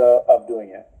method of doing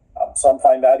it. Some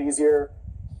find that easier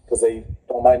because they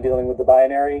don't mind dealing with the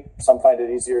binary. Some find it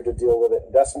easier to deal with it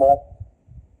in decimal.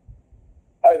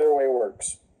 Either way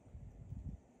works.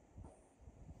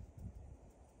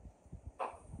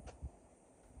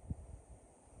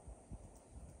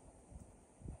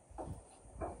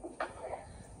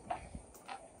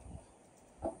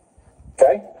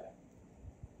 Okay.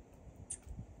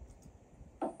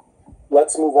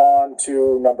 Let's move on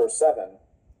to number 7.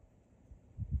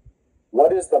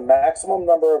 What is the maximum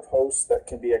number of hosts that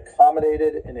can be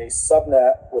accommodated in a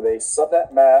subnet with a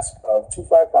subnet mask of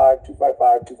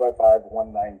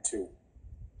 255.255.255.192?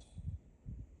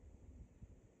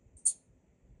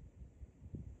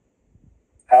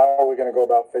 How are we going to go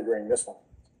about figuring this one?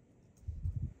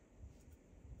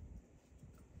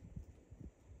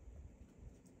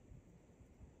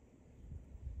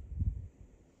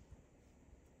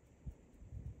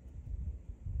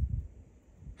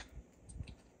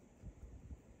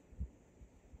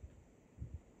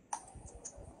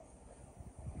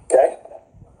 Okay,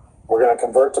 we're going to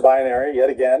convert to binary yet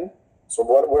again. So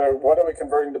what are we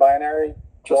converting to binary?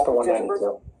 Just the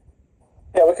 192.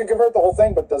 Yeah, we can convert the whole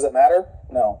thing, but does it matter?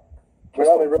 No. We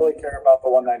only really care about the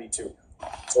 192.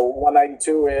 So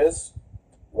 192 is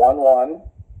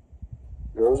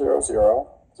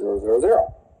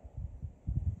 11.0.0.0.0.0.0.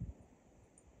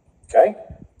 Okay,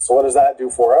 so what does that do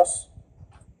for us?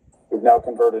 We've now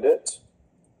converted it.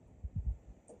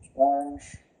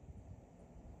 Orange.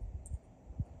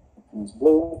 It's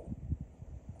blue.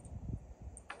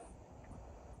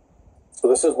 So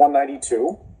this is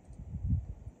 192.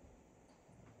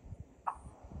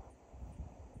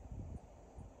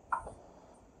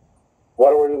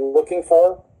 What are we looking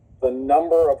for? The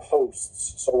number of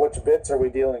hosts. So which bits are we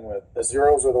dealing with? The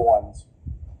zeros or the ones?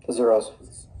 The zeros.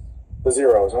 The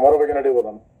zeros. And what are we going to do with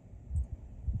them?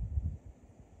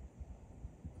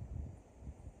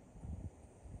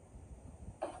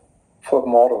 Flip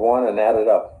them all to 1 and add it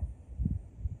up.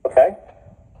 Okay.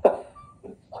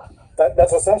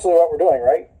 That's essentially what we're doing,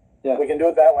 right? Yeah. We can do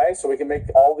it that way, so we can make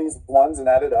all these ones and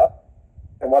add it up.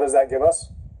 And what does that give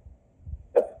us?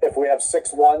 If we have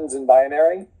 6 ones in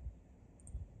binary,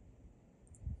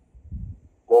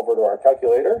 go over to our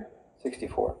calculator.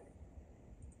 64.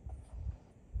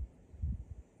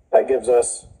 That gives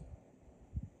us,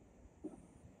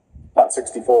 not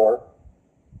 64,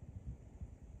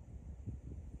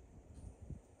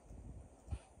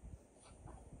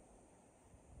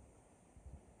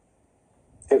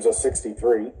 gives us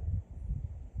 63.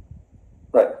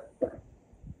 Right.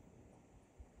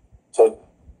 So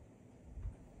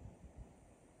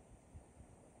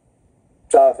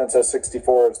Jonathan says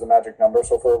 64 is the magic number.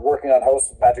 So if we're working on hosts,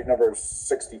 the magic number is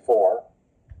 64.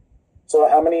 So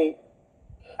how many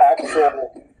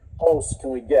actual hosts can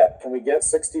we get? Can we get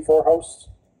 64 hosts?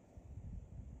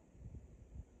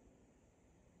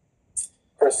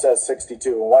 Chris says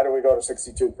 62. And why do we go to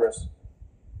 62, Chris?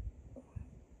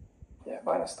 Yeah,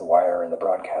 minus the wire and the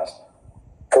broadcast.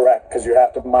 Correct, because you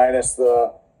have to minus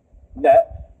the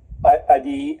net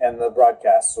ID and the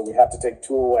broadcast. So we have to take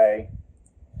 2 away.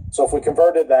 So if we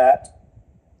converted that,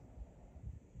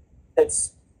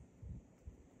 it's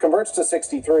converts to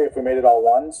 63 if we made it all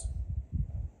ones.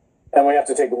 And we have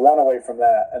to take 1 away from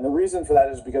that. And the reason for that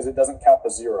is because it doesn't count the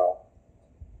 0.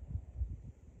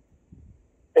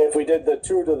 If we did the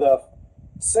 2 to the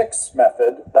 6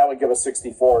 method, that would give us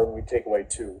 64 and we take away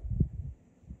 2.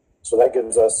 So that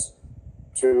gives us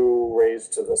 2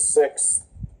 raised to the 6th,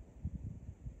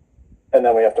 and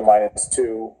then we have to minus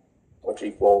 2, which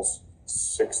equals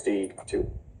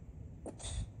 62.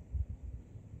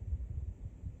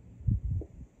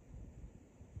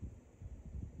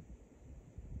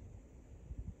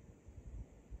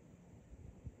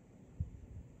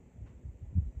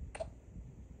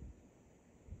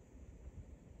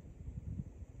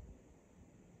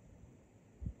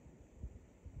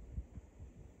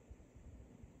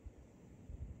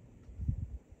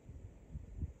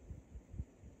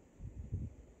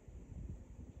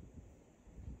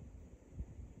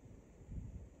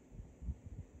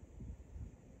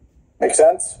 Make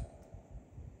sense?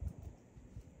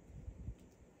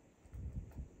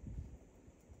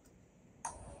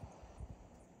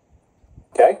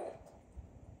 Okay.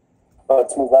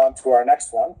 Let's move on to our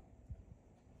next one.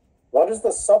 What is the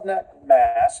subnet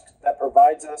mask that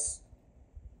provides us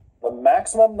the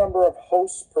maximum number of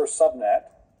hosts per subnet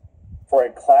for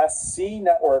a Class C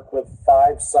network with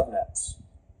 5 subnets?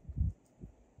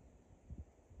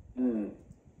 And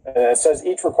it says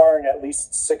each requiring at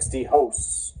least 60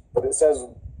 hosts, but it says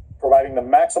providing the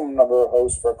maximum number of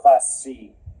hosts for Class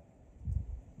C.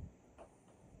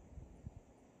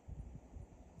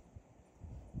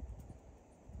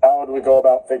 How do we go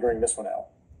about figuring this one out?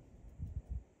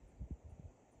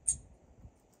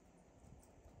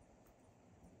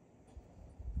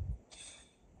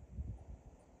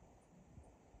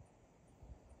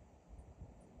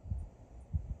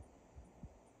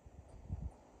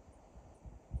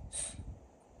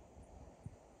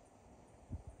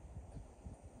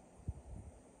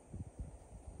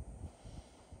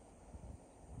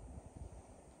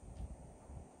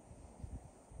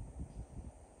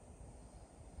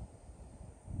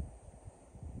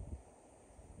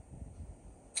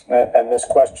 And this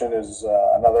question is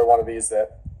another one of these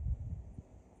that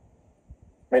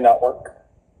may not work.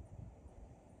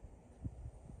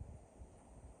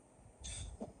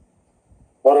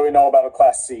 What do we know about a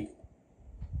Class C?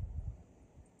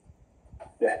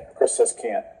 Yeah, Chris says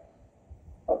can't.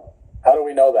 How do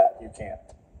we know that you can't?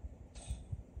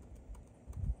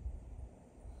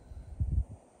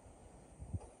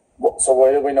 So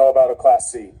what do we know about a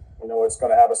Class C? We know it's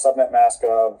going to have a subnet mask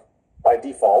of, by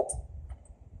default,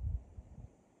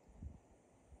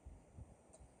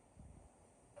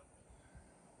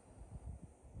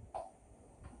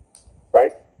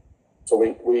 right? So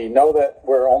we know that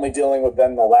we're only dealing with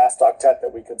then the last octet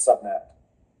that we could subnet.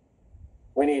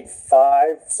 We need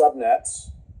 5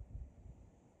 subnets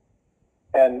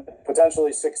and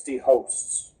potentially 60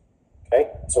 hosts.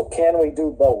 Okay, so can we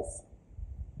do both?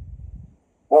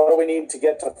 What do we need to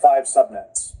get to 5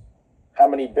 subnets? How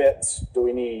many bits do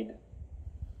we need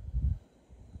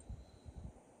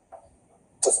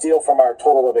to steal from our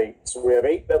total of 8? So we have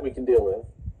 8 that we can deal with.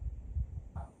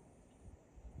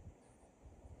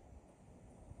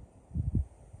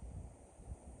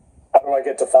 How do I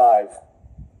get to 5?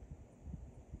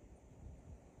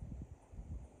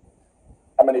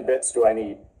 How many bits do I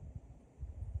need?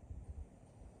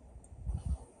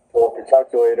 Pull up your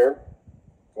calculator,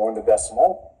 go into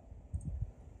decimal.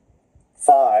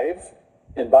 5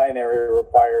 in binary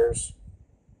requires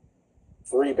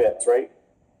 3 bits, right?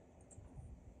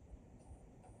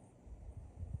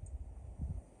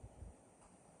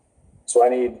 So I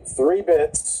need 3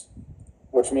 bits,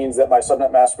 which means that my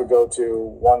subnet mask would go to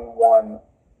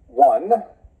 111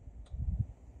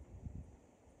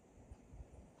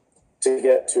 to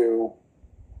get to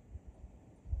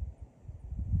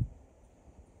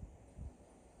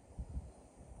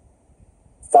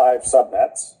 5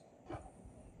 subnets.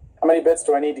 How many bits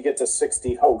do I need to get to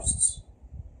 60 hosts?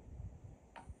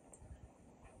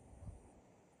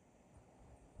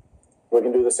 We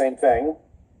can do the same thing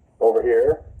over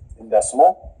here in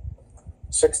decimal,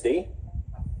 60,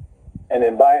 and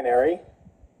in binary,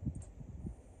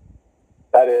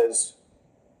 that is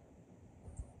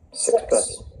 6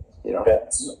 bits.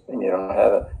 Bits. And you don't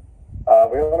have it.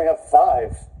 We only have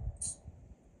 5.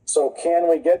 So can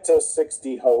we get to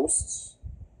 60 hosts?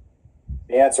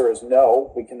 The answer is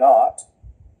no, we cannot.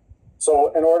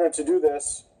 So in order to do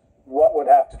this, what would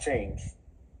have to change?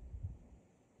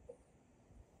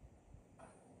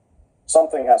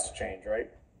 Something has to change, right?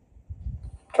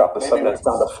 Drop the subnets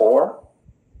down to 4.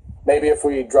 Maybe if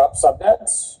we drop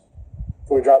subnets,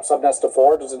 to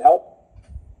 4, does it help?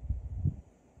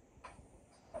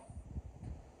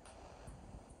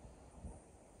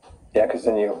 Yeah, because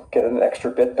then you get an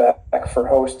extra bit back for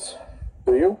hosts.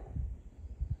 Do you?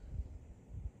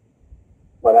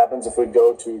 What happens if we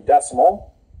go to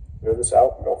decimal, clear this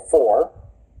out, and go 4?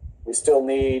 We still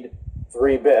need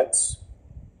 3 bits.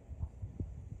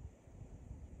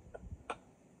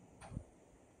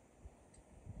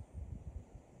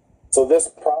 So this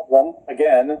problem,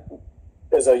 again,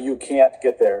 is a you can't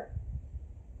get there.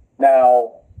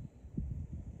 Now,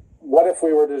 what if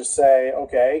we were to say,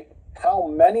 okay, how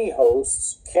many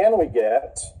hosts can we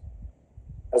get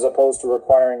as opposed to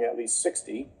requiring at least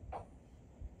 60?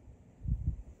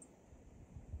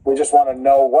 We just want to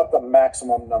know what the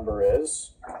maximum number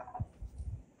is.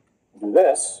 Do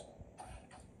this.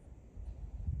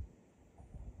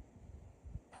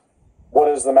 What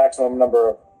is the maximum number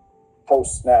of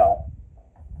hosts now?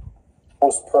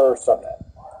 Hosts per subnet.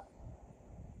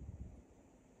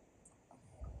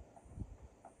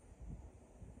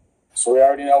 So we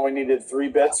already know we needed 3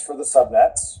 bits for the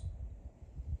subnets.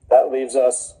 That leaves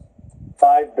us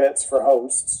 5 bits for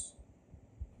hosts.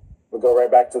 We'll go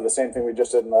right back to the same thing we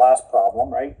just did in the last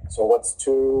problem, right? So what's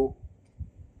 2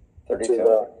 32. to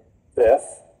the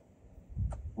 5th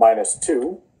minus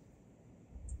 2?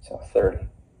 So 30.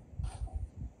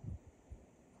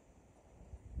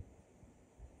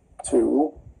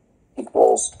 2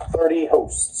 equals 30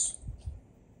 hosts.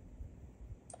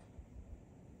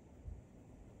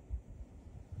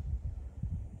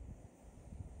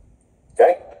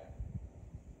 Okay?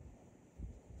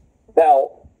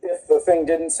 Now, if the thing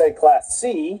didn't say class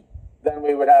C, then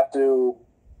we would have to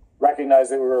recognize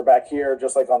that we were back here,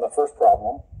 just like on the first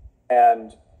problem,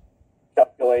 and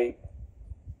calculate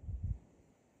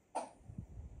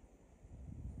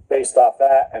based off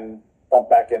that and bump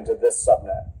back into this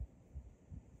subnet.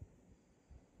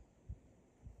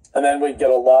 And then we'd get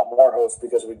a lot more hosts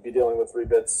because we'd be dealing with 3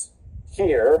 bits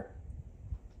here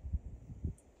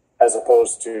as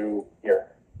opposed to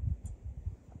here.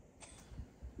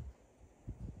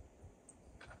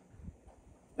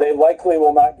 They likely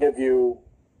will not give you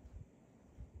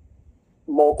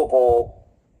multiple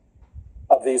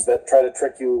of these that try to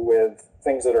trick you with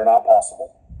things that are not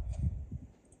possible.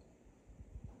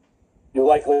 You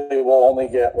likely will only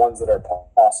get ones that are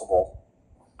possible.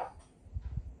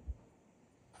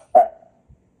 All right,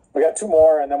 we got 2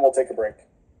 more and then we'll take a break.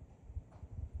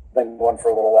 Been going for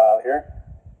a little while here.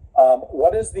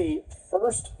 What is the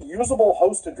first usable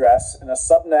host address in a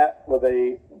subnet with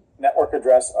a network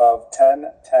address of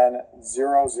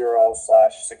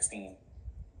 10.10.00/16?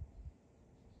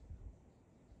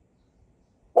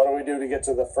 What do we do to get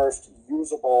to the first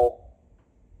usable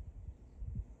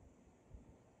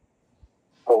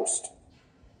host?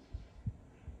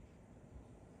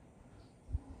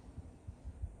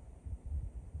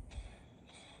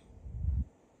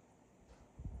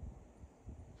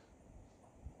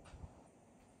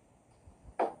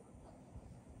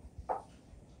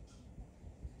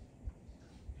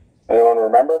 Anyone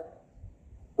remember?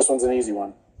 This one's an easy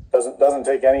one. Doesn't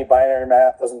take any binary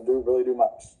math, doesn't really do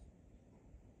much.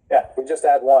 Yeah, we just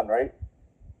add 1, right?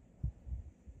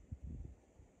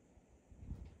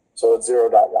 So it's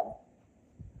 0.1.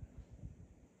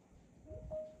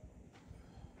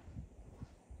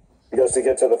 Because to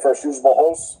get to the first usable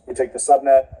host, we take the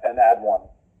subnet and add 1.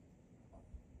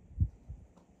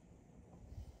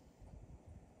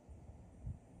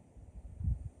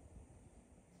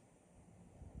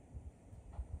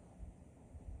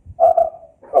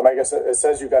 I guess it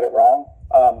says you got it wrong.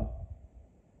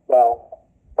 Well,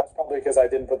 that's probably because I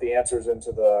didn't put the answers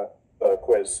into the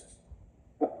quiz.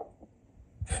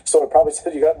 So it probably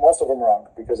said you got most of them wrong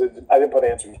because I didn't put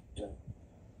answers in.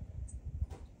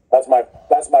 That's my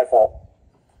fault.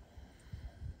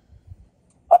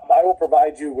 I will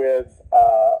provide you with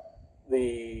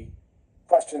the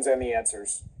questions and the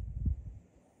answers.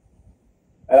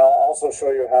 And I'll also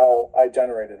show you how I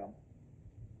generated them.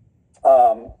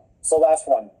 So last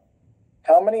one.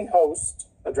 How many host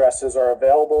addresses are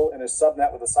available in a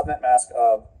subnet with a subnet mask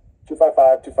of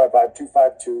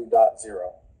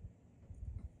 255.255.252.0?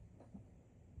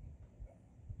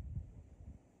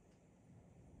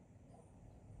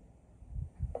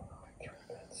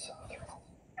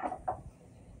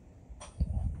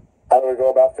 How do we go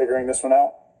about figuring this one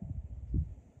out?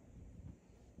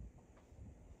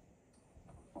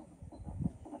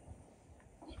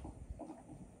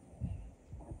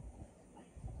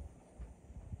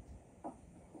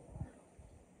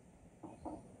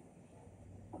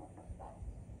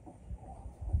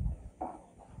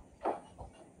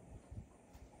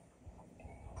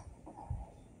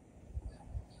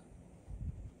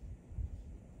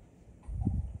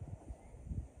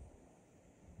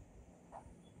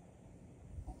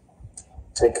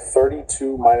 Take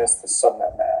 32 minus the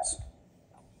subnet mask.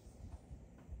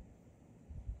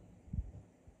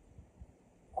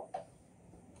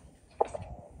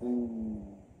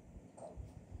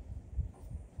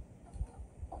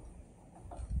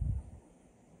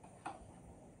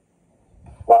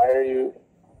 Why are you,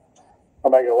 oh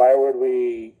my God, why would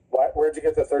we Where'd you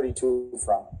get the 32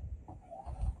 from?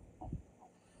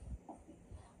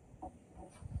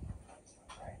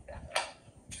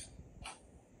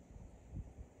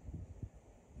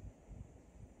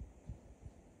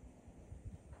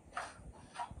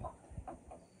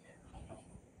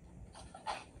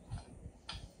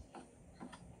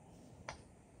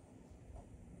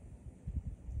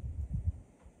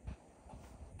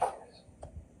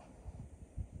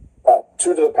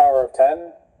 Two to the power of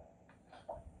 10.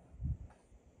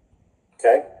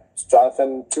 Okay, so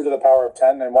Jonathan, 2 to the power of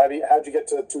 10. And how'd you get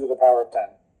to 2 to the power of 10?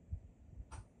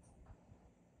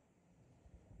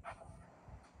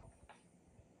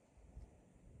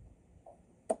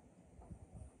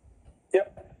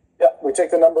 Yep. We take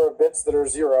the number of bits that are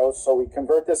zeros, so we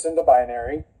convert this into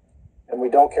binary, and we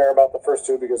don't care about the first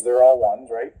two because they're all ones,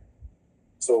 right?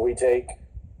 So we take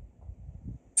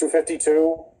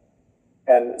 252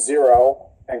 and 0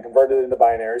 and convert it into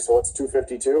binary. So what's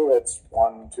 252? It's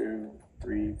 1, 2,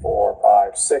 3, 4,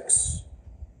 5, 6.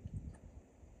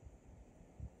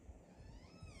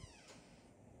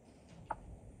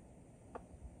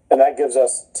 And that gives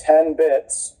us 10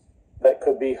 bits that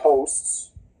could be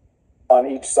hosts on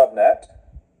each subnet.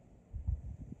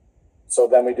 So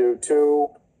then we do 2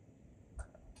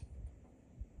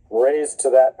 raised to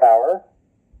that power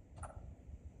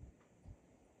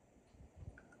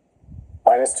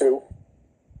minus 2.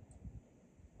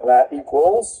 And that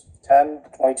equals 10,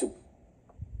 22.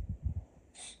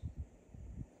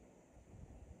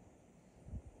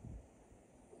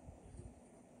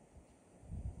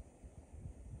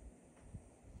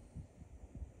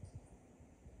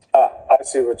 I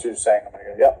see what you're saying,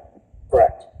 Omega. Yep,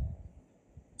 correct.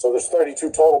 So there's 32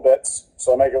 total bits.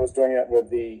 So Omega was doing it with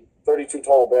the 32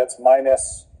 total bits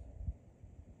minus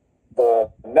the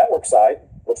network side,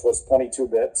 which was 22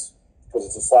 bits, because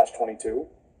it's a /22.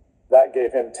 That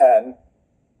gave him 10.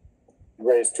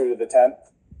 Raise 2 to the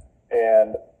 10th.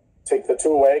 And take the 2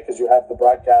 away, because you have the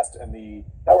broadcast and the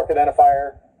network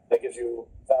identifier. That gives you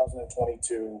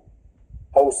 1,022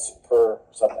 hosts per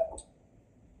subnet.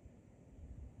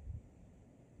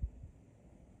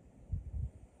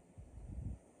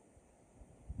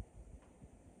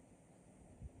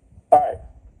 All right,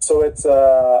 so it's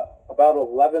about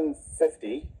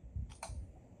 11:50.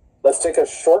 Let's take a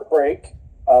short break.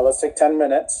 Let's take 10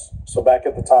 minutes, so back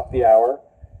at the top of the hour,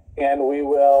 and we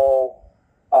will,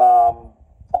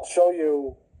 I'll show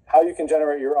you how you can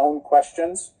generate your own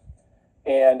questions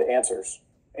and answers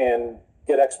and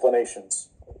get explanations.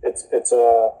 It's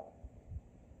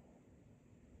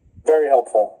very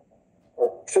helpful,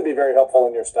 or should be very helpful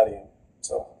in your studying.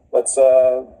 So let's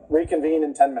reconvene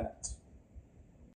in 10 minutes.